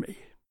said to me.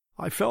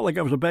 I felt like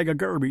I was a bag of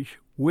garbage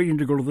waiting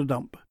to go to the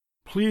dump.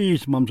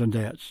 Please, mums and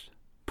dads,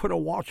 put a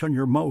watch on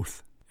your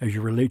mouth as you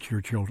relate to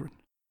your children.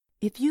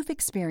 If you've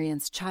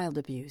experienced child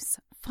abuse,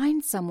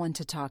 find someone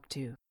to talk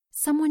to,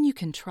 someone you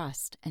can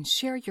trust and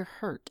share your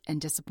hurt and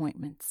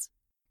disappointments.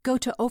 Go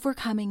to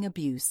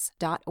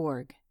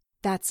overcomingabuse.org.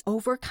 That's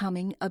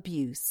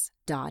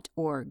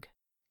overcomingabuse.org.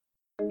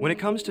 When it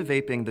comes to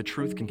vaping, the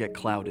truth can get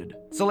clouded.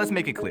 So let's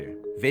make it clear.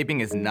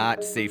 Vaping is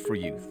not safe for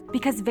youth.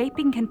 Because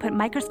vaping can put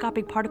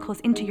microscopic particles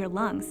into your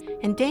lungs.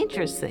 And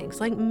dangerous things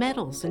like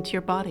metals into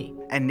your body.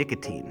 And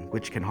nicotine,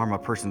 which can harm a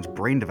person's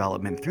brain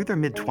development through their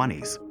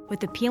mid-20s.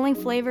 With appealing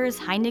flavors,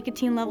 high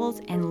nicotine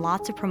levels, and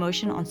lots of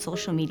promotion on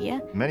social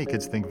media. Many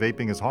kids think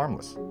vaping is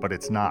harmless, but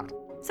it's not.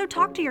 So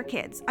talk to your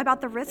kids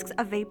about the risks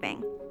of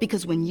vaping.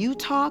 Because when you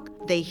talk,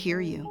 they hear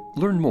you.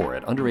 Learn more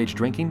at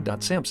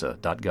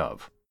underagedrinking.samhsa.gov.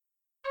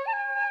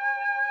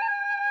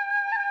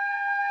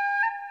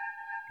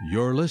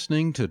 You're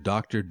listening to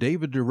Dr.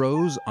 David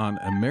DeRose on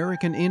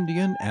American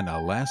Indian and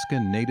Alaska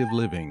Native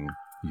Living.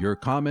 Your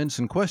comments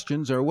and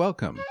questions are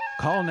welcome.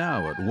 Call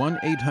now at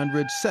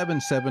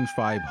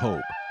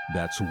 1-800-775-HOPE.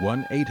 That's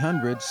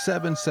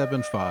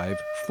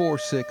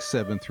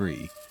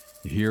 1-800-775-4673.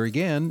 Here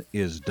again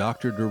is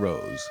Dr.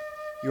 DeRose.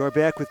 You are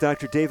back with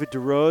Dr. David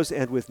DeRose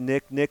and with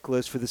Nick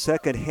Nicholas for the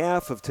second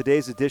half of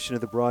today's edition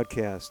of the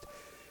broadcast.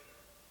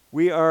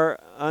 We are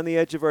on the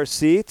edge of our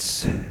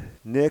seats.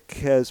 Nick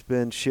has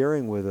been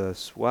sharing with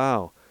us,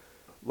 wow,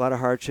 a lot of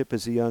hardship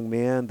as a young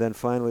man. Then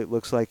finally it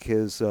looks like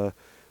his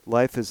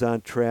life is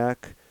on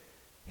track.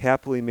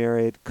 Happily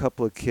married,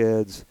 couple of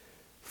kids,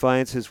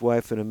 finds his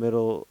wife in the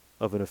middle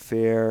of an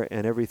affair,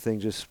 and everything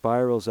just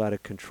spirals out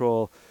of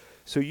control.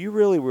 So you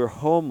really were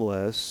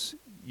homeless.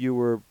 You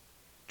were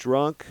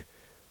drunk,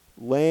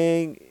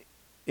 laying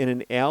in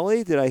an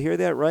alley. Did I hear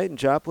that right, in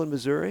Joplin,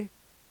 Missouri?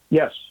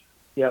 Yes.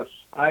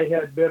 I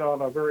had been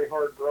on a very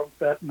hard drunk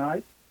that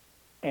night,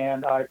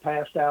 and I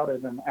passed out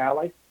in an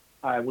alley.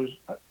 I was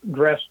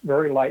dressed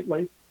very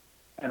lightly,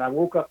 and I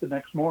woke up the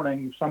next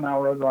morning.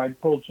 Somehow or other,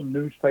 I'd pulled some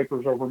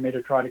newspapers over me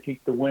to try to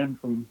keep the wind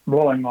from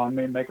blowing on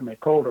me and making me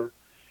colder.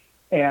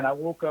 And I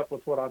woke up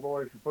with what I've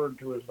always referred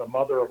to as the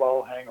mother of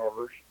all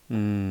hangovers.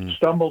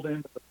 Stumbled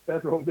into the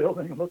federal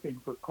building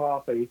looking for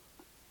coffee.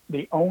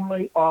 The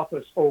only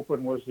office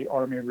open was the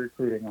Army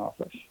recruiting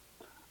office.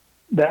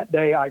 That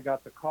day I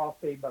got the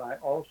coffee, but I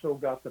also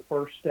got the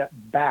first step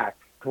back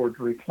towards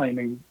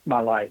reclaiming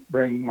my life,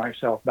 bringing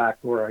myself back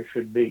where I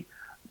should be.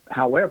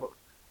 However,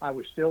 I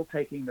was still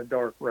taking the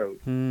dark road.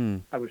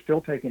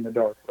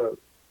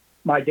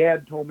 My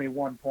dad told me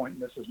one point,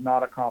 and this is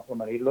not a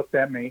compliment. He looked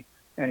at me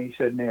and he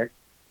said, "Nick,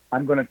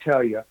 I'm going to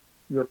tell you,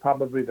 you're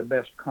probably the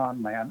best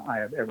con man I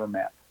have ever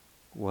met."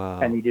 Wow.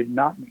 And he did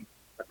not mean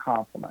a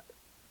compliment.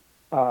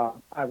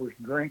 I was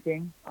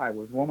drinking, I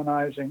was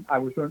womanizing, I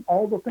was doing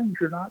all the things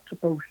you're not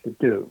supposed to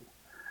do.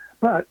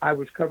 But I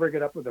was covering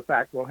it up with the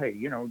fact, well, hey,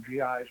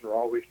 GIs are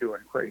always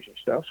doing crazy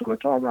stuff, so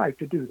it's all right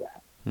to do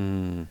that.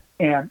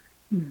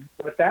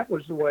 But that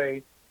was the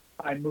way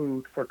I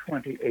moved for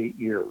 28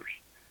 years.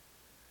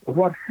 But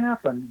what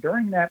happened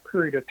during that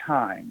period of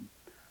time,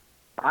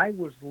 I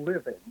was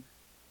living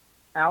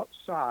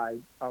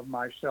outside of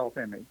my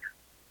self-image.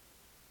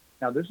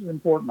 Now, this is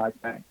important, I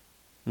think.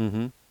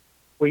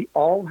 We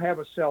all have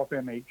a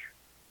self-image,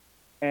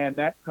 and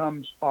that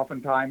comes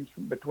oftentimes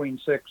between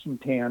 6 and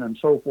 10 and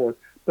so forth,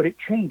 but it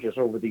changes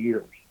over the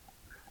years.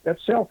 That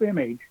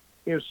self-image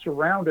is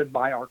surrounded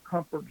by our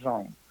comfort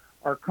zone.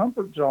 Our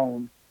comfort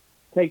zone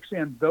takes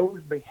in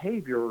those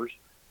behaviors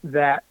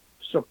that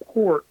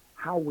support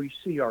how we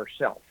see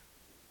ourselves.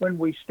 When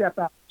we step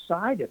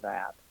outside of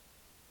that,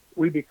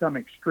 we become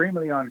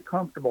extremely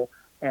uncomfortable,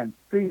 and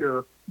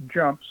fear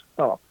jumps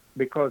up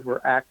because we're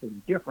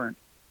acting different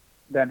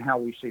than how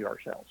we see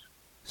ourselves.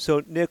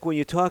 So, Nick, when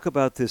you talk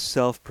about this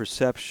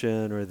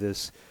self-perception or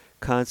this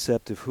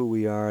concept of who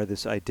we are,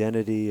 this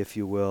identity, if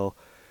you will,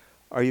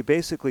 are you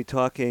basically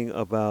talking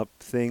about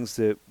things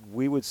that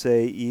we would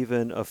say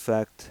even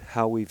affect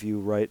how we view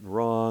right and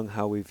wrong,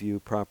 how we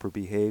view proper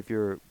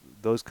behavior,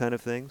 those kind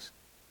of things?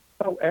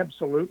 Oh,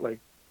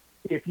 absolutely.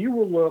 If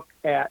you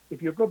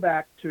go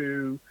back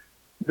to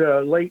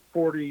the late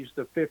 40s,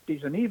 the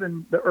 50s, and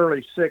even the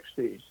early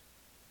 60s,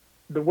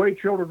 the way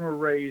children were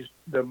raised,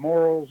 the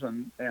morals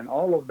and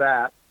all of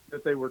that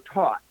they were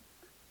taught.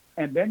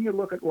 And then you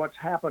look at what's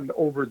happened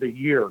over the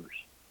years.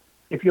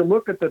 If you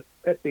look at the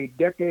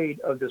decade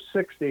of the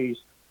 60s,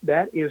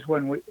 that is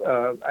when we,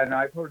 and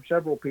I've heard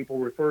several people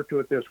refer to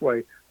it this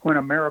way, when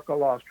America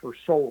lost her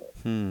soul.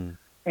 And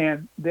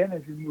then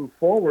as you move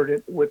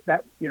forward with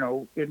that,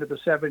 into the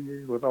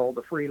 70s with all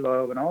the free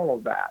love and all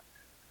of that.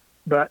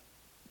 But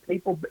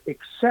people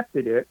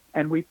accepted it,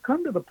 and we've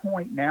come to the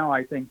point now,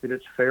 I think, that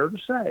it's fair to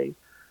say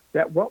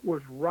that what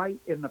was right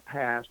in the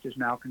past is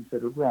now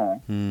considered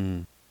wrong.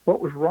 What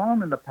was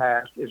wrong in the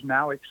past is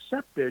now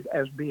accepted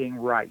as being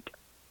right.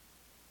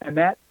 And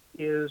that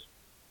is,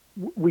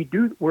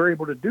 we're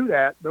able to do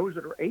that. Those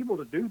that are able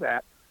to do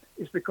that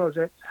is because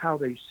that's how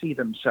they see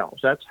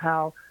themselves. That's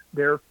how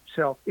their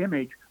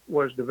self-image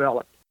was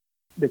developed.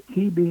 The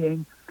key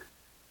being,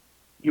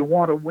 you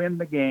want to win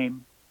the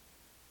game,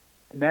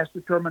 and that's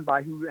determined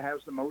by who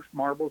has the most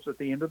marbles at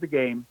the end of the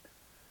game,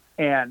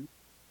 and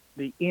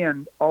the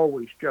end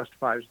always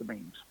justifies the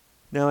means.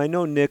 Now, I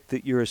know, Nick,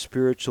 that you're a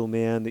spiritual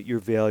man, that your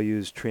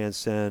values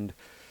transcend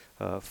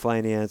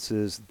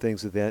finances, and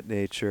things of that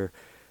nature.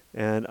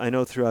 And I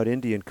know throughout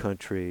Indian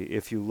country,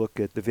 if you look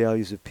at the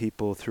values of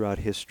people throughout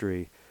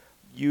history,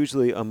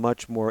 usually a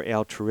much more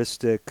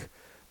altruistic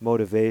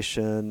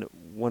motivation.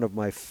 One of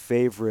my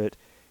favorite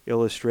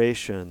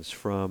illustrations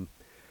from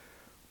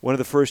one of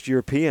the first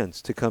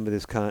Europeans to come to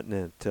this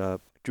continent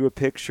drew a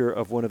picture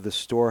of one of the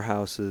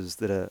storehouses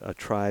that a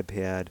tribe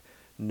had,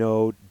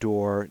 no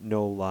door,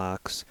 no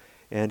locks,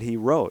 and he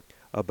wrote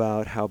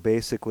about how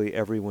basically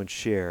everyone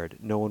shared.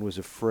 No one was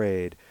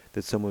afraid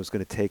that someone was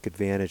going to take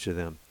advantage of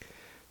them.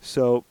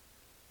 So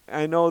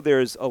I know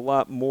there's a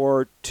lot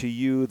more to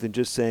you than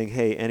just saying,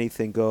 hey,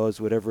 anything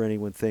goes, whatever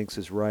anyone thinks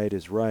is right,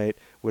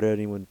 what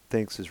anyone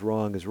thinks is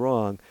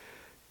wrong.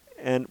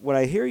 And what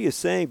I hear you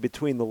saying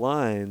between the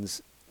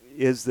lines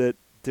is that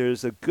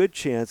there's a good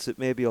chance that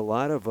maybe a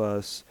lot of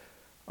us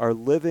are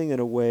living in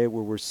a way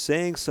where we're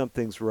saying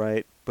something's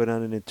right, but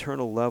on an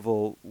internal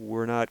level,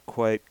 we're not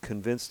quite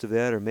convinced of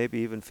that, or maybe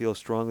even feel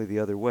strongly the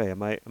other way.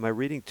 Am I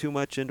reading too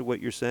much into what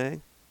you're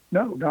saying?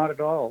 No, not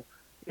at all.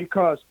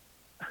 Because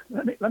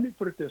let me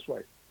put it this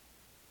way.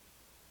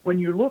 When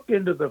you look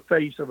into the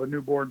face of a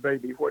newborn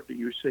baby, what do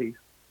you see?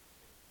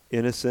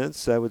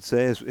 Innocence, I would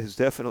say, is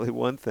definitely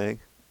one thing.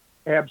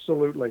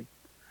 Absolutely.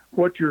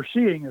 What you're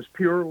seeing is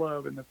pure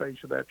love in the face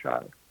of that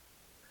child.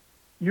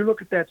 You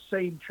look at that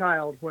same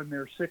child when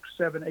they're 6,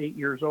 7, 8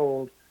 years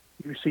old,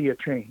 you see a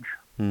change.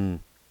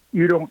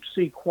 You don't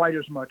see quite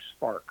as much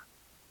spark.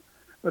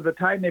 By the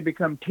time they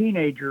become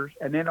teenagers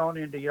and then on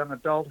into young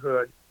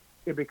adulthood,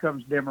 it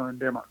becomes dimmer and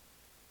dimmer.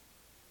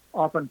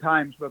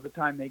 Oftentimes, by the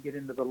time they get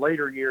into the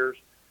later years,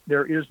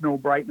 there is no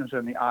brightness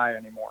in the eye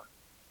anymore.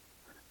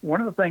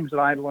 One of the things that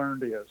I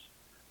learned is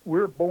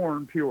we're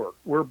born pure.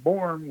 We're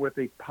born with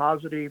a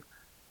positive,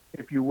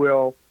 if you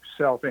will,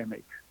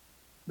 self-image.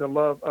 To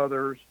love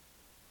others,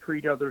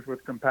 treat others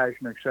with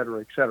compassion, et cetera,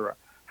 et cetera.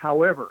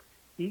 However,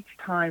 each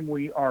time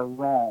we are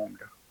wronged,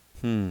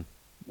 then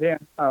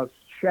a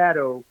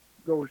shadow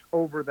goes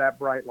over that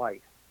bright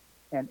light.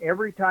 And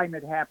every time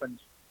it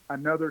happens,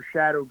 another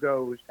shadow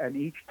goes, and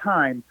each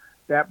time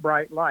that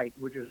bright light,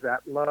 which is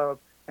that love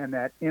and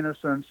that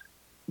innocence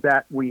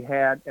that we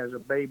had as a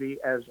baby,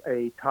 as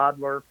a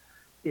toddler,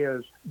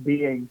 is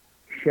being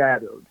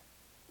shadowed.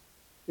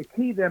 The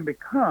key then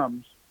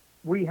becomes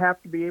we have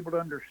to be able to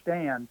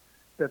understand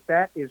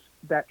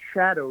that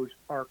shadows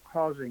are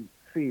causing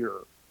fear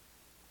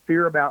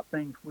about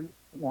things we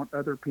want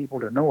other people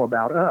to know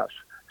about us.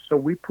 So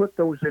we put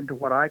those into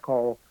what I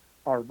call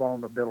our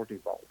vulnerability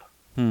vault.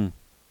 And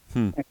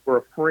we're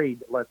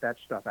afraid to let that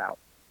stuff out.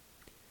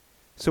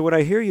 So what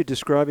I hear you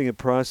describing a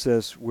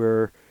process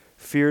where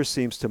fear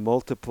seems to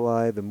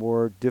multiply, the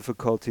more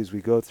difficulties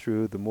we go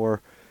through, the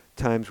more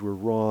times we're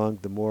wrong,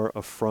 the more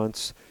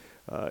affronts,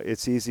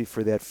 it's easy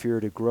for that fear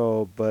to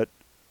grow. But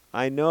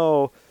I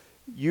know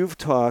you've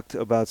talked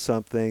about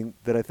something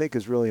that I think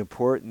is really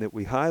important that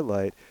we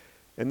highlight,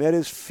 and that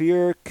is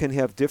fear can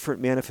have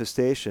different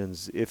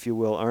manifestations, if you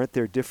will. Aren't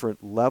there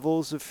different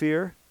levels of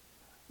fear?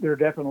 There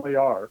definitely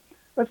are.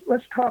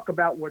 Let's talk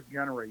about what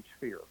generates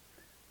fear.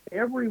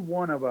 Every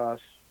one of us,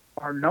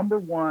 our number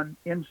one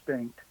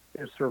instinct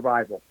is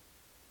survival.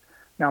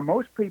 Now,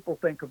 most people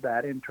think of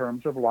that in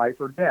terms of life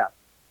or death,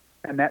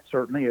 and that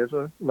certainly is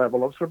a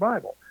level of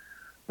survival.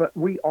 But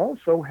we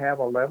also have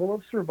a level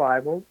of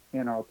survival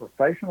in our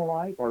professional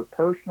life, our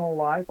personal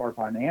life, our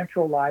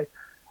financial life,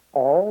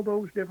 all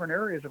those different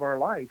areas of our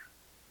life.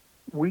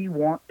 We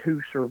want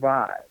to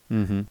survive.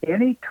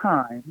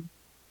 Anytime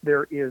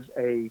there is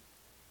a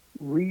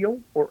real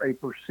or a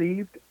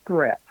perceived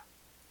threat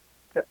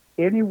to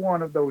any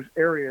one of those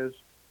areas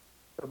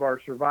of our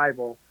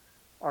survival,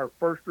 our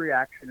first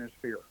reaction is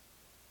fear,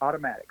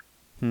 automatic.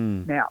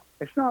 Now,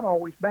 it's not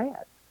always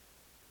bad,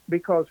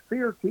 because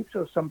fear keeps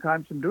us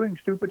sometimes from doing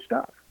stupid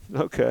stuff.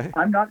 Okay.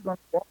 I'm not going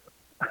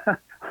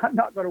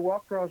to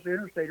walk across the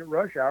interstate at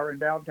rush hour in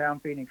downtown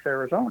Phoenix,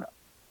 Arizona.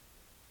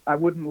 I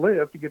wouldn't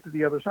live to get to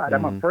the other side.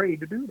 I'm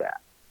afraid to do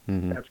that.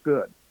 That's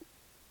good.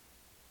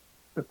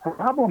 The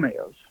problem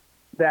is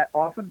that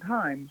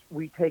oftentimes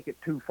we take it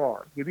too far.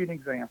 I'll give you an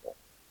example.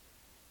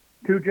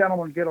 Two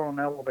gentlemen get on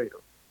an elevator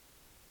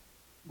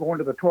going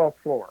to the 12th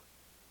floor.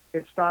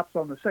 It stops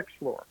on the 6th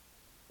floor.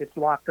 It's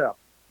locked up.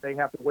 They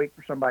have to wait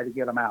for somebody to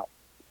get them out.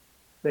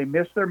 They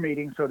miss their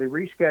meeting, so they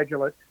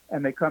reschedule it,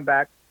 and they come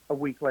back a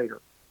week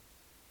later.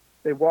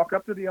 They walk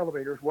up to the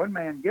elevators. One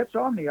man gets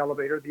on the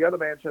elevator. The other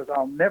man says,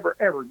 I'll never,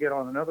 ever get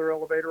on another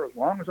elevator as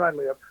long as I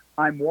live.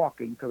 I'm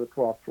walking to the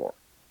 12th floor.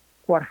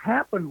 What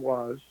happened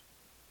was,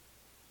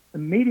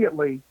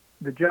 immediately,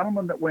 the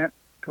gentleman that went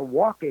to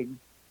walking,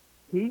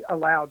 he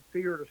allowed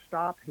fear to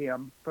stop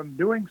him from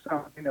doing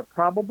something that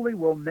probably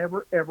will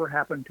never, ever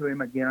happen to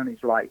him again in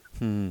his life.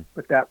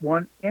 But that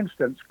one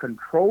instance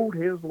controlled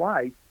his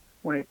life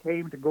when it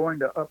came to going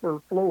to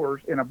upper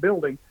floors in a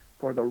building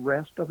for the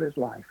rest of his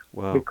life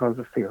because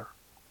of fear.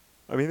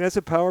 I mean, that's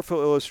a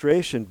powerful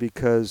illustration,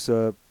 because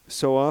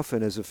so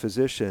often as a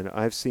physician,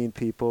 I've seen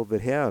people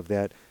that have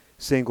that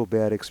single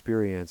bad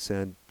experience,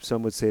 and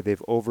some would say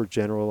they've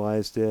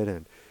overgeneralized it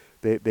and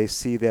they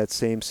see that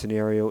same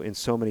scenario in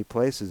so many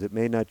places. It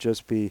may not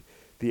just be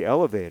the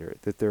elevator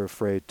that they're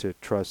afraid to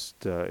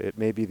trust. It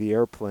may be the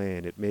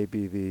airplane. It may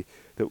be the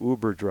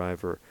Uber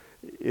driver.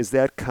 Is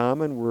that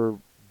common where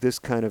this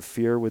kind of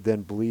fear would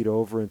then bleed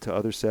over into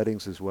other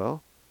settings as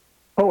well?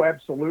 Oh,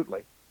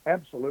 absolutely.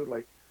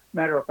 Absolutely.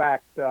 Matter of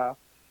fact, I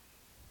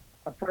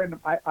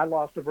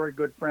lost a very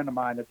good friend of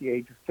mine at the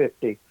age of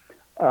 50.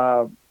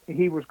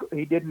 He was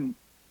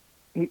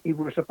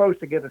supposed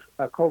to get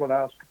a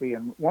colonoscopy,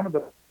 and one of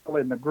the people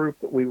in the group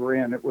that we were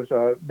in, it was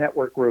a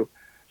network group,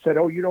 said,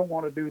 "Oh, you don't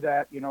want to do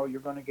that. You know,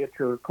 you're going to get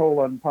your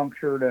colon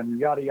punctured and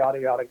yada, yada,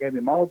 yada." Gave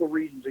him all the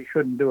reasons he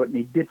shouldn't do it, and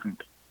he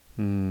didn't.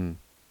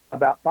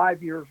 About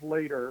 5 years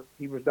later,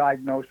 he was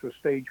diagnosed with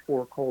stage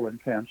 4 colon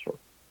cancer.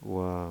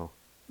 Wow.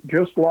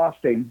 Just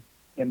lost him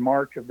in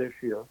March of this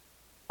year.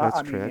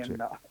 That's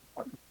tragic.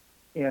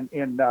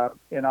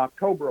 In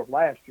October of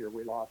last year,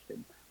 we lost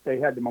him. They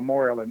had the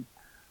memorial in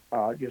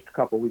just a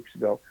couple of weeks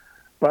ago.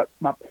 But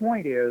my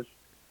point is,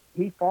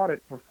 he fought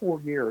it for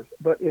 4 years.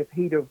 But if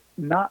he'd have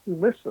not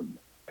listened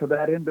to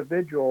that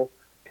individual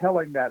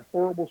telling that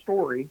horrible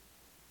story,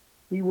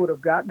 he would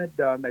have gotten it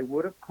done. They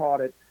would have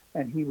caught it,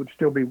 and he would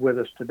still be with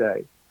us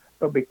today.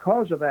 But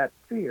because of that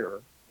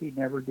fear, he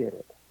never did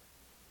it.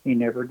 He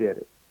never did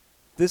it.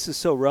 This is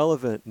so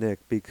relevant, Nick,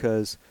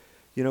 because,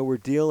 you know, we're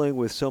dealing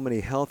with so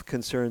many health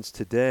concerns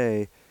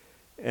today,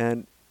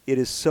 and it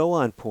is so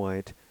on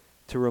point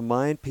to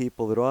remind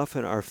people that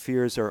often our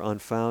fears are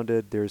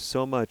unfounded. There's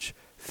so much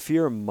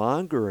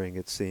fear-mongering,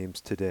 it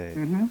seems, today,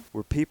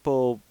 where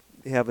people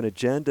have an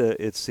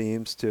agenda, it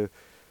seems, to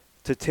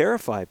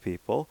terrify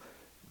people,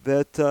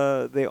 that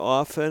they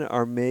often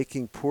are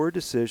making poor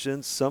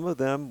decisions, some of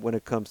them when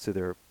it comes to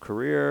their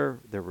career,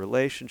 their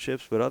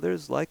relationships, but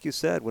others, like you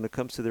said, when it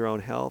comes to their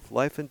own health,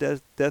 life and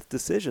death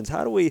decisions.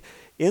 How do we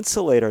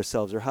insulate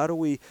ourselves, or how do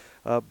we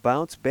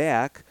bounce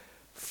back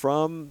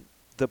from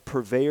the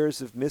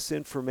purveyors of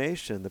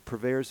misinformation, the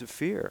purveyors of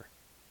fear?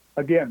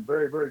 Again,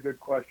 very, very good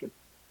question.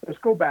 Let's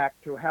go back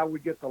to how we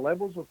get the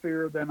levels of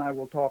fear, then I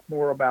will talk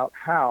more about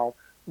how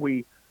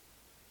we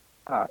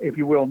if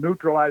you will,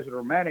 neutralize it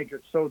or manage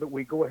it so that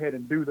we go ahead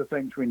and do the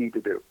things we need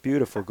to do.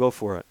 Beautiful. Go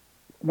for it.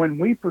 When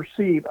we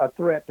perceive a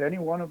threat to any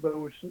one of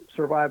those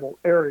survival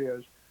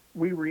areas,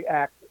 we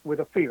react with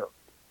a fear.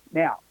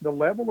 Now, the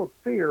level of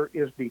fear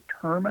is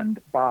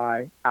determined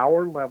by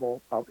our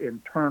level of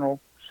internal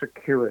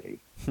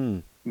security.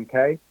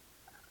 Okay?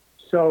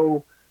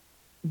 So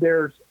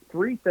there's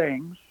three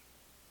things.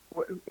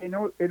 In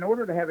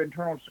order to have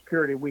internal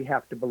security, we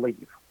have to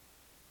believe.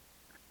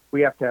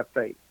 We have to have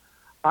faith.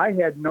 I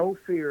had no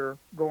fear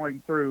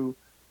going through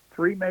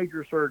 3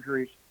 major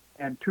surgeries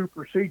and 2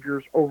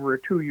 procedures over a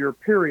 2-year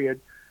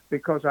period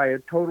because I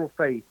had total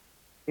faith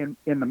in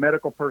the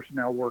medical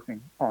personnel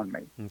working on me.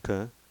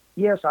 Okay.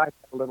 Yes, I had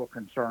a little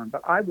concern,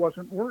 but I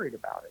wasn't worried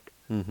about it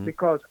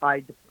because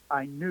I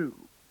knew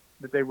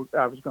that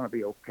I was going to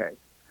be okay.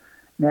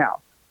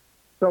 Now,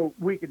 so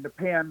we can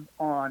depend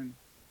on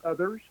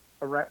others.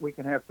 We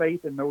can have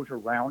faith in those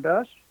around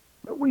us,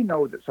 but we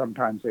know that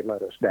sometimes they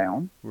let us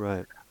down.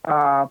 Right.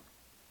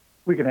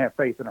 We can have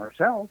faith in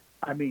ourselves.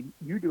 I mean,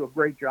 you do a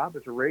great job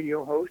as a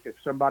radio host. If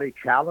somebody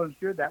challenged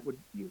you,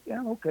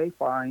 okay,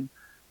 fine.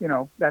 You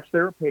know, that's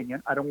their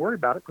opinion. I don't worry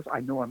about it because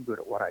I know I'm good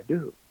at what I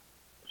do.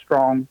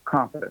 Strong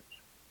confidence.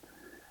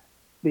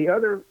 The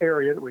other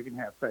area that we can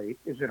have faith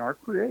is in our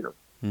Creator,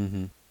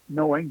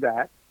 knowing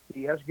that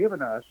He has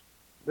given us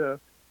the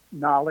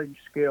knowledge,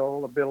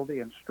 skill, ability,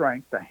 and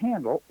strength to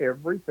handle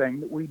everything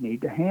that we need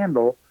to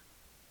handle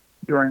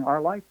during our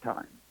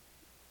lifetime.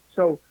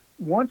 So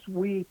once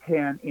we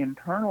can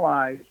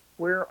internalize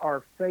where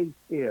our faith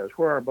is,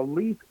 where our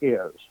belief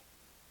is,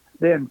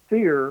 then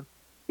fear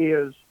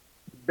is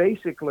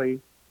basically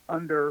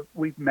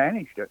we've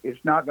managed it. It's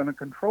not going to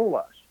control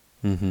us.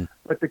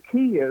 But the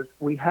key is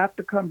we have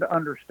to come to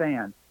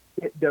understand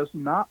it does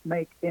not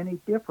make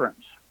any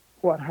difference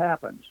what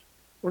happens.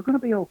 We're going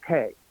to be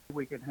okay.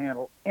 We can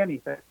handle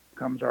anything that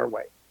comes our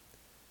way.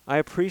 I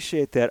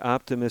appreciate that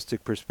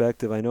optimistic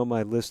perspective. I know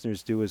my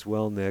listeners do as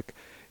well, Nick.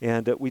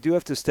 And we do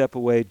have to step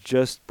away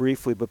just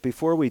briefly. But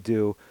before we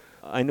do,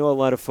 I know a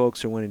lot of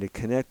folks are wanting to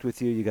connect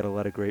with you. You got a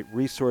lot of great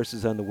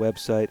resources on the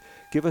website.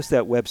 Give us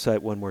that website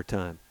one more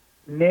time.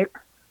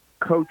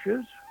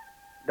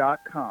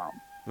 NickCoaches.com.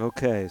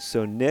 Okay,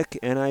 so Nick,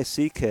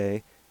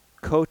 N-I-C-K,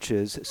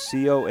 Coaches,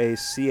 C-O-A-C-H-E-S.com.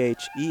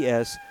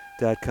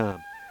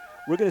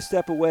 We're going to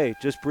step away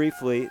just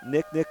briefly.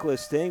 Nick Nicholas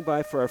staying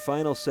by for our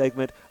final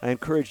segment. I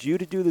encourage you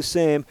to do the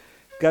same.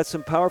 Got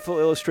some powerful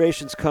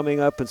illustrations coming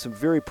up and some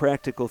very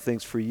practical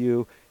things for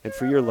you and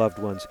for your loved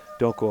ones.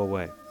 Don't go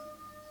away.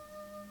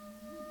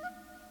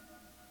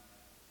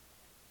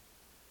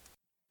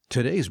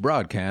 Today's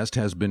broadcast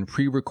has been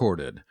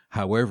pre-recorded.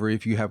 However,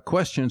 if you have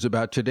questions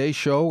about today's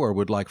show or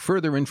would like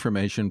further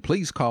information,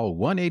 please call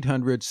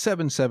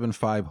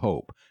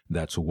 1-800-775-HOPE.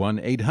 That's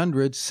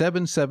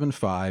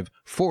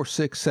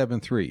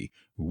 1-800-775-4673.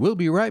 We'll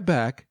be right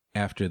back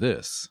after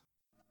this.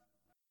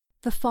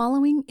 The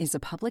following is a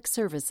public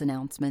service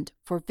announcement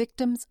for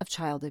victims of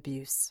child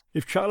abuse.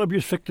 If child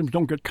abuse victims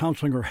don't get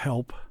counseling or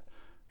help,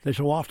 they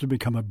so often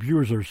become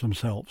abusers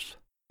themselves.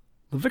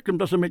 The victim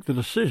doesn't make the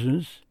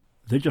decisions,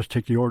 they just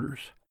take the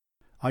orders.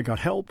 I got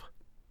help,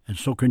 and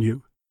so can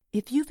you.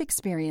 If you've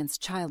experienced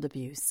child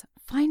abuse,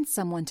 find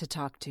someone to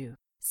talk to,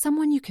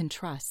 someone you can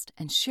trust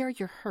and share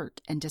your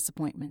hurt and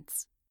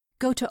disappointments.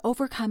 Go to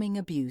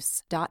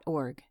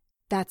overcomingabuse.org.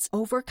 That's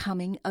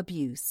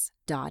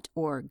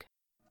overcomingabuse.org.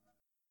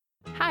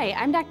 Hi,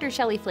 I'm Dr.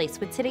 Shelley Flace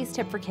with today's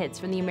tip for kids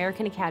from the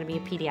American Academy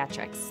of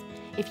Pediatrics.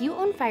 If you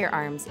own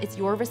firearms, it's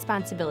your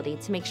responsibility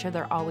to make sure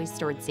they're always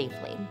stored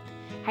safely.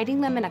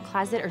 Hiding them in a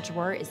closet or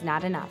drawer is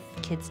not enough.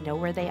 Kids know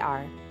where they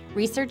are.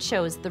 Research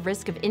shows the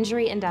risk of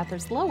injury and death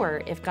is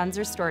lower if guns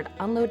are stored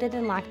unloaded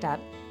and locked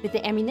up, with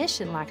the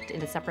ammunition locked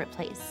in a separate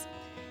place.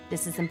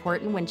 This is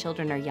important when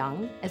children are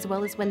young, as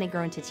well as when they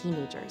grow into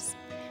teenagers.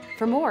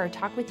 For more,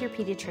 talk with your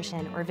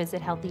pediatrician or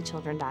visit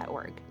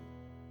healthychildren.org.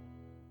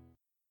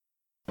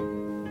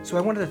 So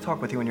I wanted to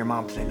talk with you and your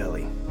mom today,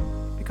 Lily,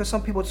 because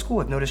some people at school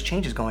have noticed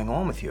changes going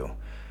on with you,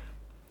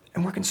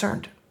 and we're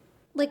concerned.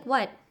 Like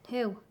what?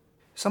 Who?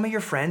 Some of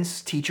your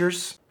friends,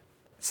 teachers.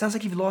 It sounds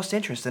like you've lost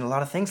interest in a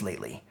lot of things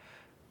lately.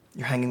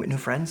 You're hanging with new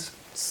friends.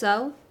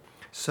 So?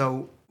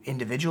 So,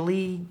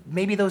 individually,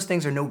 maybe those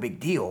things are no big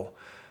deal,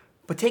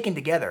 but taken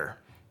together,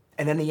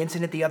 and then the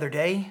incident the other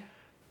day,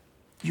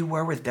 you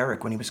were with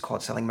Derek when he was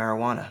caught selling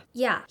marijuana.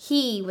 Yeah,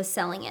 he was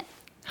selling it.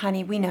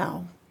 Honey, we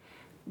know.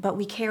 But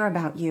we care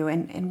about you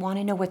and want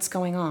to know what's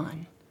going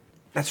on.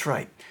 That's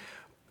right.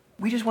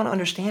 We just want to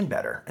understand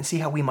better and see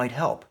how we might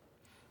help.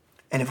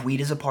 And if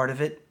weed is a part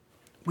of it,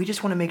 we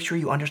just want to make sure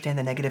you understand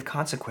the negative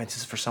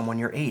consequences for someone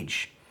your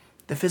age,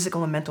 the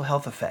physical and mental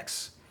health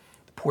effects,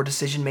 the poor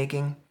decision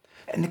making,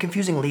 and the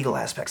confusing legal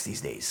aspects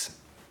these days.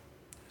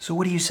 So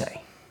what do you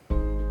say?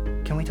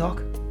 Can we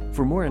talk?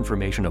 For more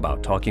information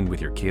about talking with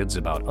your kids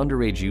about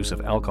underage use of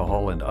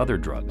alcohol and other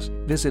drugs,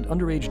 visit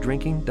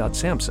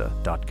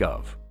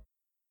underagedrinking.samhsa.gov.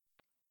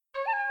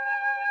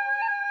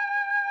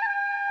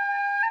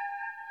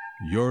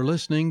 You're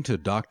listening to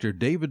Dr.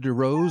 David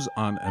DeRose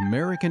on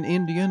American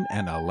Indian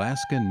and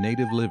Alaskan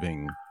Native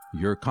Living.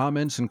 Your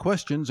comments and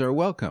questions are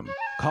welcome.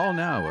 Call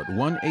now at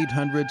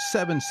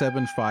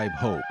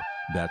 1-800-775-HOPE.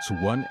 That's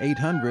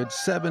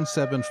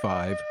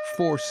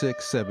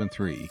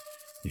 1-800-775-4673.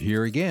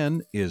 Here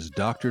again is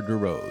Dr.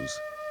 DeRose.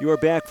 You are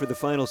back for the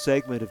final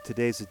segment of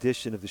today's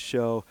edition of the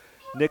show.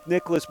 Nick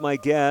Nicholas, my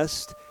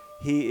guest.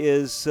 He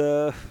is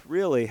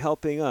really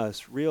helping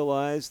us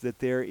realize that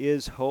there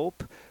is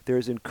hope,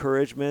 there's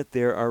encouragement,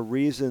 there are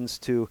reasons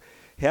to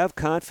have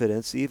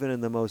confidence even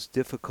in the most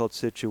difficult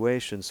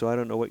situations. So I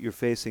don't know what you're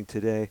facing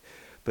today,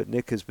 but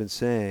Nick has been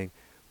saying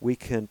we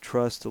can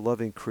trust a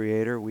loving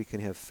Creator, we can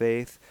have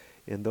faith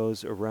in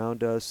those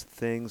around us.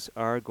 Things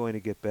are going to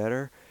get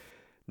better.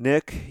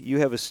 Nick, you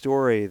have a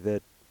story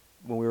that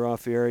when we were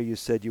off air you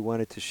said you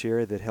wanted to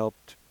share that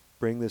helped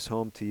bring this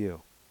home to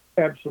you.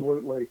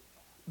 Absolutely.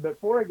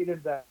 Before I get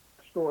into that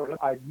story,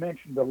 I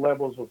mentioned the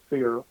levels of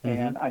fear,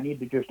 and I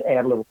need to just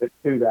add a little bit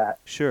to that.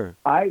 Sure.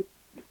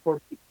 For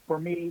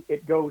me,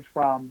 it goes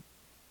from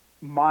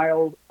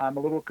mild, I'm a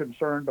little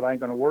concerned, but I ain't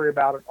going to worry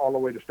about it, all the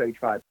way to stage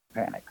 5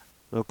 panic.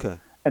 Okay.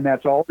 And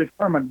that's all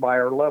determined by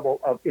our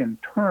level of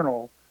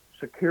internal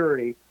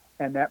security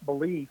and that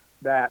belief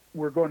that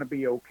we're going to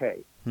be okay,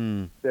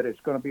 that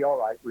it's going to be all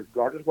right.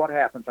 Regardless of what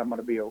happens, I'm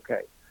going to be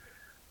okay.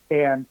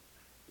 And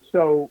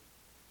so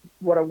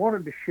what I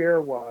wanted to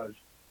share was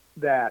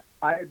that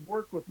I had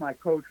worked with my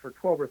coach for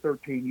 12 or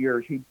 13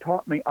 years. He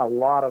taught me a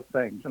lot of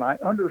things, and I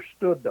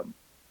understood them.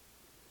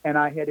 And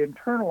I had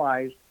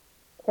internalized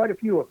quite a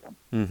few of them.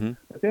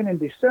 But then in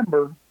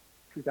December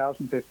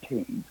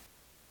 2015,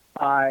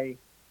 I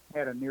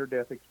had a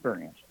near-death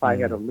experience. I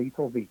had a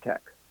lethal VTEC.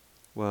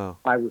 Wow.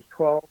 I was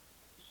 12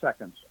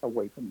 seconds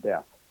away from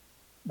death.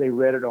 They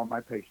read it on my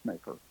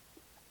pacemaker.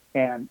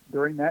 And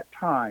during that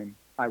time,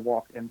 I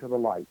walked into the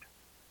light.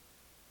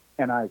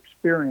 And I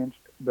experienced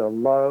the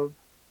love,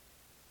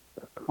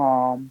 the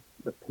calm,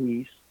 the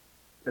peace,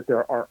 that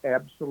there are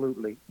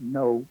absolutely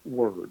no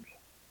words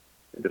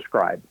to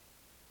describe.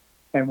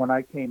 And when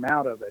I came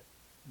out of it,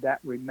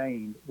 that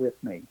remained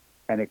with me,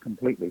 and it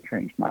completely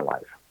changed my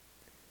life.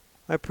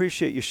 I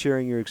appreciate you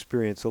sharing your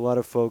experience. A lot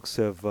of folks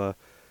have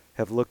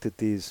looked at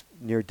these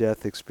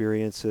near-death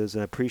experiences,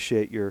 and I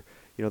appreciate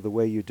the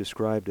way you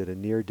described it, a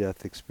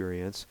near-death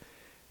experience.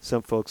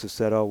 Some folks have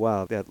said, oh,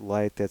 wow, that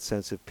light, that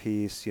sense of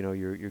peace,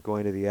 you're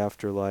going to the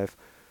afterlife.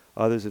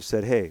 Others have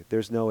said, hey,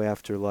 there's no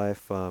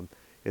afterlife.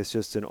 It's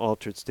just an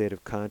altered state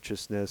of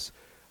consciousness.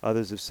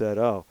 Others have said,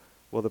 oh,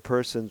 well, the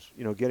person's,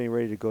 getting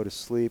ready to go to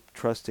sleep,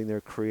 trusting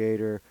their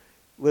Creator.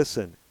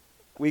 Listen,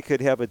 we could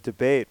have a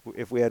debate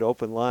if we had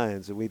open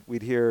lines, and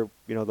we'd hear,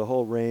 the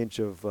whole range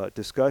of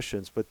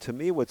discussions. But to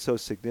me, what's so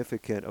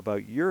significant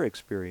about your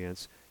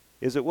experience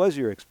is it was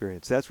your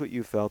experience. That's what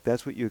you felt.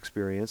 That's what you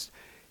experienced.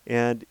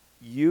 And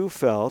you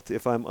felt,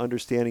 if I'm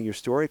understanding your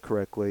story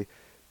correctly,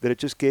 that it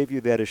just gave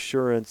you that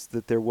assurance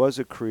that there was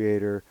a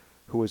Creator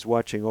who was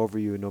watching over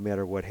you no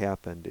matter what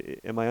happened.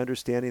 Am I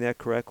understanding that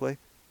correctly?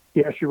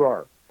 Yes, you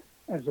are.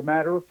 As a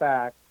matter of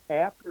fact,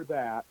 after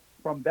that,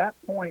 from that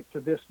point to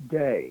this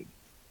day,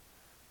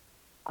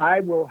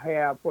 I will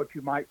have what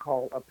you might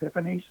call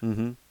epiphanies.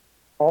 Mm-hmm.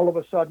 All of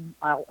a sudden,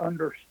 I'll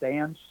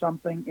understand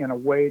something in a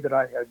way that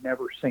I had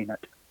never seen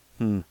it.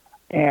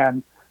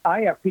 And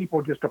I have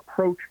people just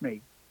approach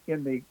me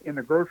in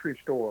the grocery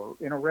store,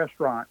 in a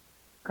restaurant,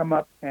 come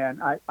up,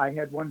 and I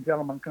had one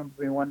gentleman come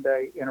to me one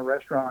day in a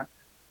restaurant,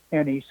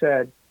 and he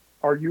said,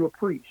 "Are you a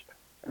priest?"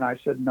 And I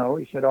said, "No."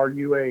 He said, "Are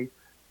you a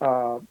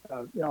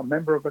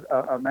member of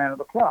a man of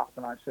the cloth?"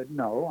 And I said,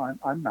 "No,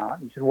 I'm not."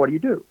 He said, "What do you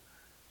do?"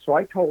 So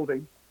I told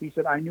him. He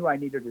said, "I knew I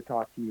needed to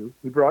talk to you."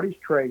 He brought his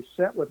tray,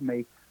 sat with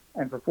me,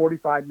 and for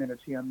 45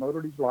 minutes he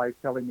unloaded his life,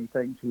 telling me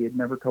things he had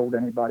never told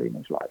anybody in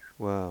his life.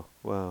 Wow,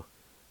 wow.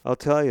 I'll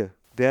tell you,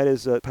 that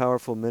is a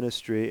powerful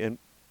ministry. And,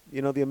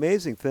 the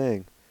amazing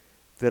thing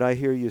that I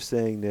hear you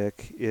saying,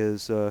 Nick,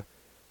 is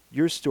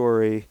your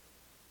story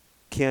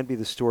can be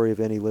the story of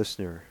any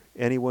listener,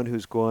 anyone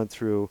who's gone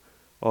through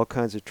all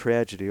kinds of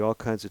tragedy, all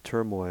kinds of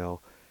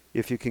turmoil.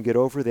 If you can get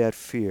over that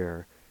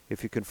fear,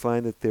 if you can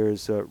find that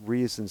there's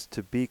reasons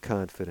to be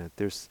confident,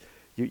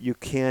 you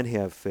can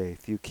have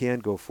faith, you can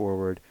go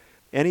forward.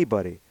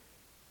 Anybody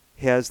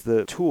has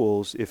the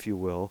tools, if you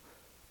will,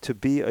 to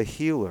be a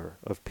healer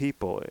of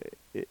people.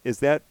 Is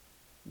that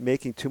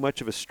making too much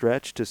of a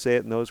stretch to say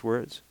it in those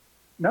words?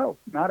 No,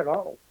 not at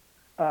all.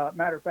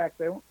 Matter of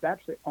fact,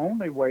 that's the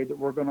only way that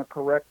we're going to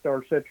correct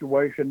our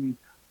situation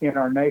in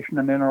our nation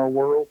and in our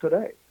world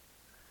today,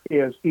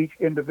 is each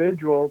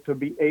individual to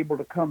be able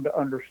to come to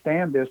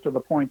understand this to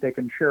the point they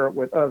can share it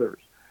with others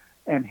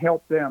and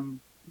help them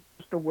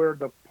just to where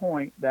the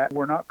point that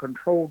we're not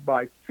controlled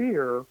by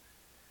fear,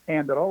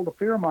 and that all the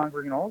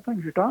fear-mongering and all the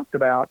things you talked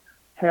about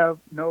have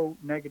no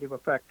negative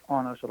effect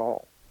on us at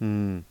all.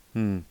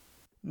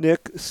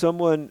 Nick,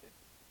 someone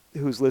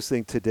who's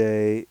listening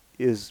today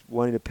is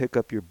wanting to pick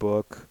up your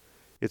book.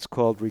 It's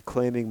called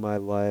Reclaiming My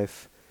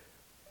Life.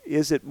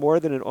 Is it more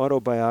than an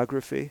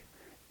autobiography?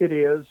 It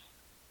is.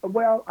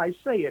 Well, I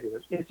say it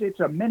is. It's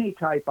a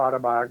mini-type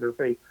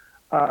autobiography.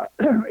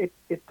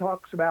 It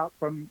talks about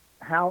from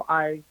how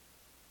I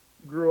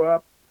grew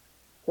up,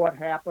 what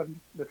happened,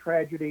 the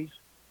tragedies,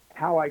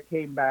 how I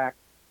came back,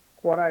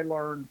 what I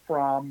learned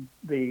from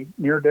the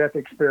near-death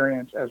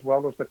experience, as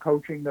well as the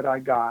coaching that I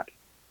got.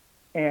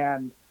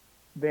 And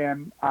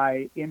then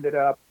I ended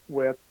up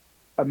with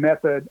a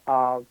method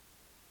of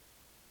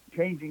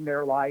changing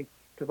their life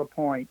to the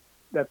point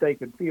that they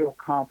can feel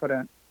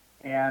confident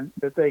and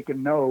that they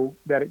can know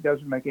that it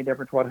doesn't make any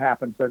difference what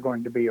happens, they're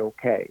going to be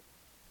okay.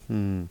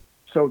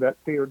 So that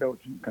fear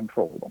doesn't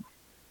control them.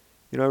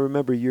 I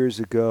remember years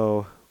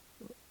ago,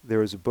 there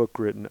was a book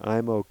written,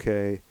 I'm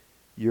okay,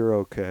 you're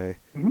okay.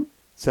 Mm-hmm.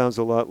 Sounds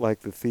a lot like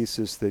the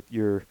thesis that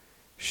you're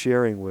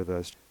sharing with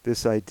us.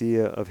 This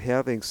idea of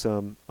having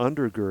some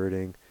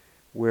undergirding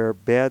where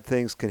bad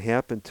things can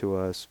happen to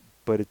us,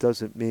 but it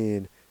doesn't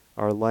mean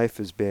our life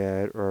is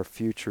bad or our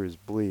future is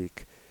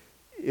bleak.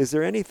 Is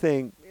there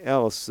anything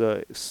else,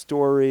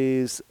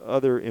 stories,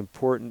 other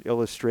important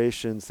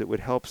illustrations that would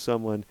help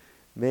someone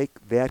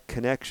make that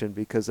connection?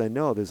 Because I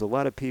know there's a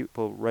lot of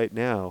people right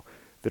now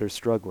that are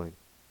struggling.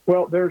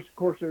 Well, there's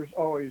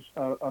always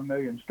a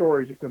million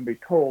stories that can be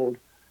told.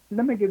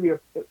 Let me give you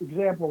an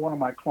example of one of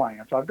my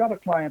clients. I've got a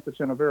client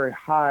that's in a very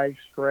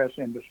high-stress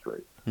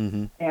industry.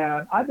 Mm-hmm.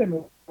 And I've been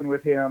working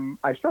with him.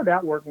 I started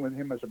out working with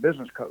him as a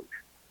business coach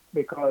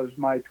because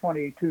my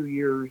 22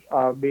 years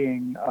of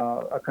being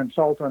a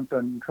consultant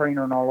and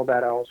trainer and all of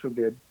that, I also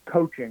did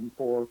coaching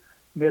for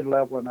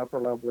mid-level and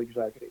upper-level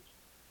executives.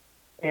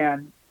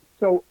 And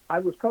so I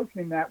was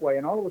coaching him that way,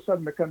 and all of a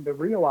sudden become to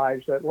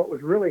realize that what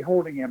was really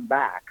holding him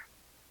back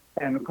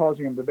and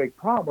causing him the big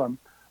problem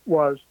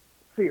was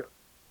fear.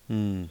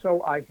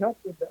 So I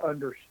helped him to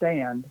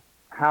understand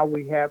how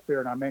we have fear,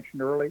 and I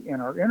mentioned early in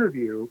our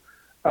interview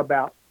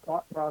about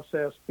thought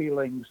process,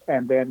 feelings,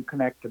 and then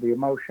connect to the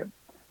emotion.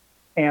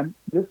 And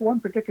this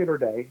one particular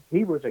day,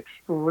 he was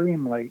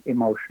extremely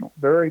emotional,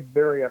 very,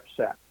 very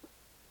upset.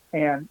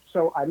 And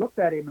so I looked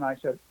at him and I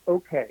said,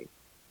 okay,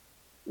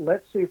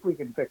 let's see if we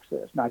can fix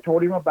this. And I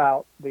told him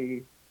about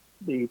the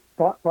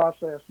thought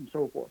process and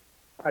so forth.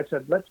 I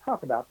said, let's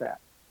talk about that.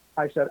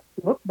 I said,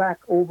 look back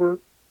over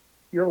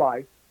your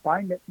life,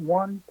 find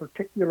one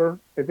particular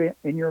event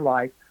in your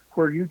life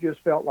where you just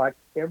felt like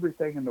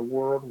everything in the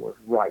world was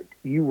right.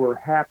 You were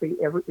happy.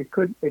 It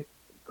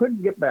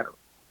couldn't get better.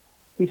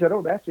 He said,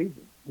 oh, that's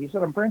easy. He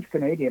said, I'm French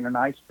Canadian and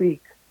I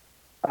speak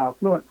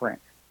fluent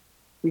French.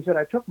 He said,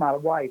 I took my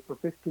wife for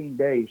 15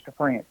 days to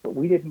France, but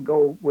we didn't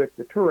go with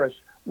the tourists.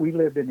 We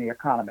lived in the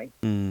economy.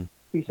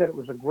 He said it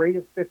was the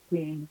greatest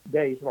 15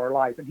 days of our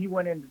life. And he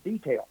went into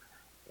detail.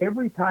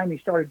 Every time he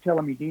started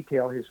telling me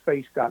detail, his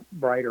face got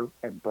brighter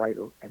and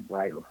brighter and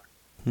brighter.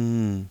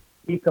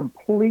 He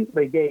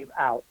completely gave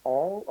out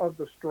all of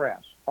the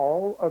stress.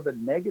 All of the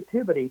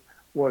negativity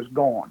was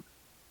gone.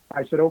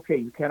 I said, okay,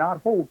 you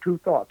cannot hold two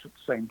thoughts at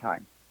the same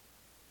time.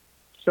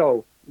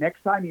 So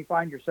next time you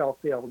find yourself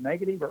feeling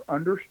negative or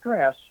under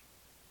stress,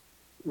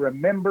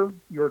 remember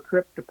your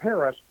trip to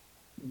Paris,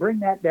 bring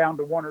that down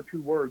to 1 or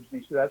 2 words.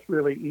 And he said, that's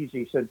really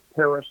easy. He said,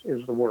 Paris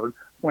is the word.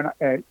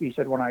 He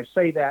said, when I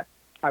say that,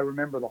 I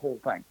remember the whole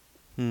thing.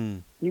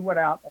 He went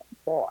out and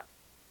bought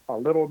a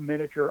little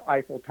miniature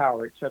Eiffel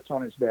Tower. It sits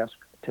on his desk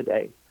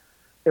today.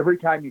 Every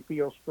time he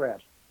feels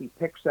stressed, he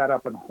picks that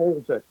up and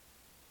holds it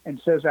and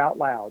says out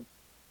loud,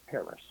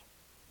 Paris.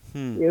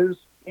 His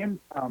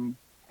income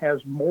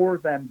has more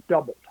than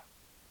doubled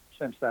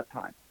since that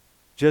time.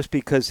 Just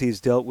because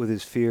he's dealt with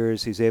his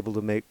fears, he's able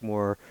to make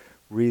more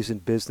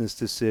reasoned business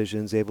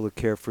decisions, able to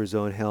care for his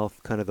own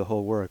health, kind of the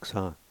whole works,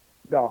 huh?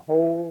 The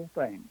whole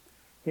thing.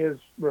 His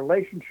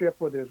relationship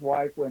with his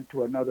wife went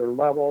to another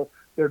level.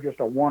 They're just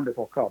a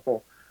wonderful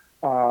couple.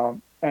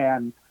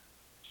 And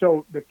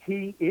so the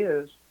key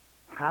is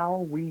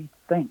how we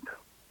think.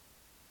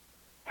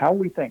 How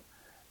we think.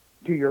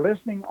 To your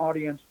listening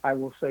audience, I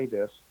will say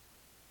this.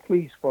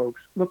 Please,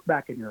 folks, look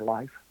back in your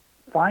life.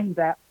 Find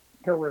that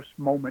Paris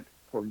moment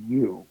for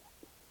you.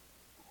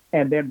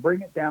 And then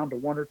bring it down to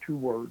 1 or 2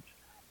 words.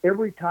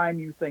 Every time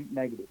you think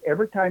negative,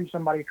 every time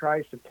somebody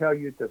tries to tell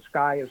you the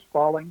sky is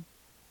falling,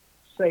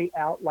 say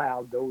out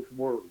loud those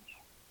words.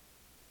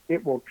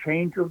 It will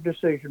change your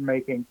decision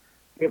making.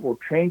 It will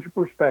change your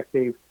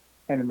perspective.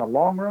 And in the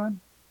long run,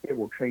 it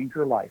will change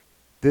your life.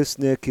 This,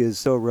 Nick, is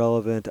so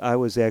relevant. I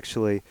was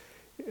actually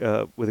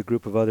with a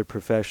group of other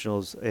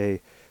professionals.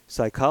 A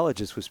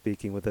psychologist was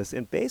speaking with us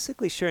and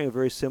basically sharing a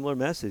very similar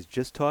message,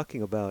 just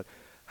talking about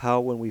how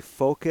when we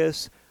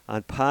focus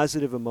on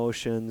positive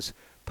emotions,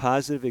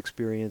 positive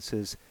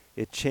experiences,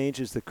 it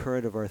changes the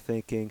current of our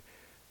thinking.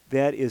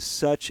 That is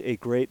such a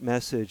great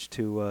message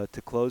to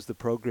close the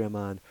program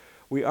on.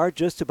 We are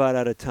just about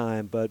out of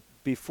time, but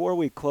before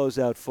we close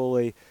out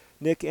fully,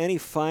 Nick, any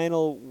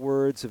final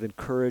words of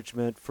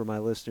encouragement for my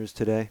listeners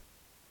today?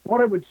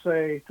 What I would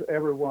say to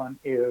everyone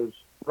is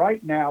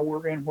right now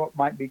we're in what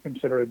might be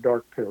considered a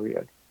dark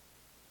period.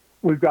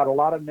 We've got a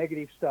lot of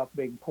negative stuff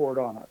being poured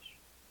on us.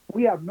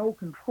 We have no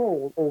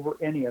control over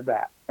any of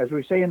that. As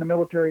we say in the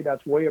military,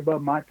 that's way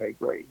above my pay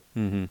grade.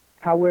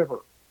 However,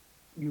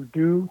 you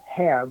do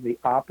have the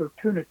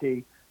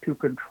opportunity to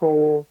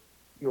control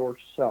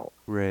yourself.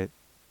 Right.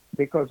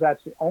 Because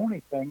that's the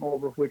only thing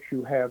over which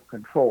you have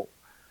control.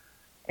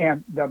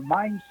 And the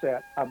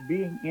mindset of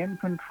being in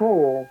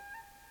control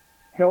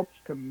helps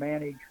to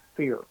manage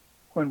fear.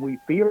 When we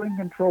feel in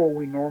control,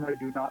 we normally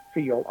do not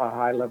feel a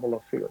high level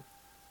of fear.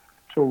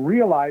 So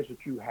realize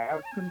that you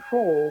have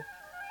control,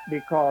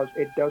 because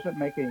it doesn't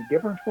make any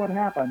difference what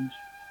happens.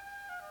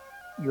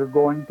 You're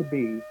going to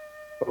be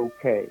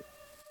okay.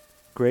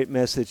 Great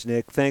message,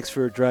 Nick. Thanks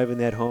for driving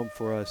that home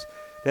for us.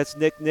 That's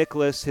Nick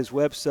Nicholas. His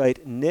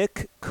website,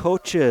 Nick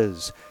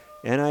Coaches,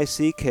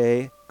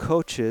 N-I-C-K,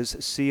 Coaches,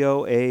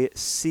 COACHES.com.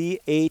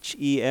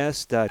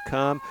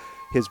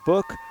 His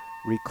book,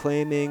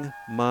 Reclaiming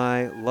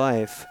My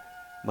Life,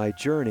 My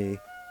Journey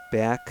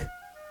Back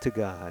to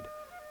God.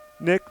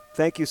 Nick,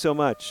 thank you so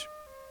much.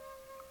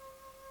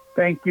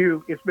 Thank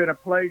you. It's been a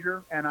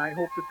pleasure, and I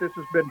hope that this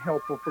has been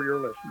helpful for your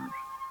listeners.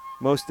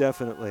 Most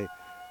definitely.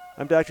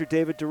 I'm Dr.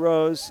 David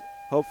DeRose.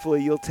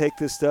 Hopefully you'll take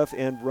this stuff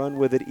and run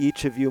with it,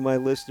 each of you, my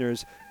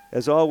listeners.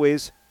 As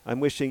always, I'm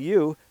wishing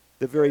you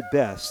the very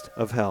best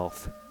of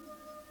health.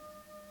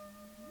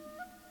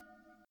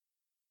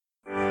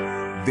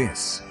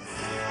 This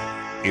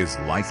is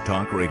Life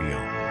Talk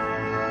Radio.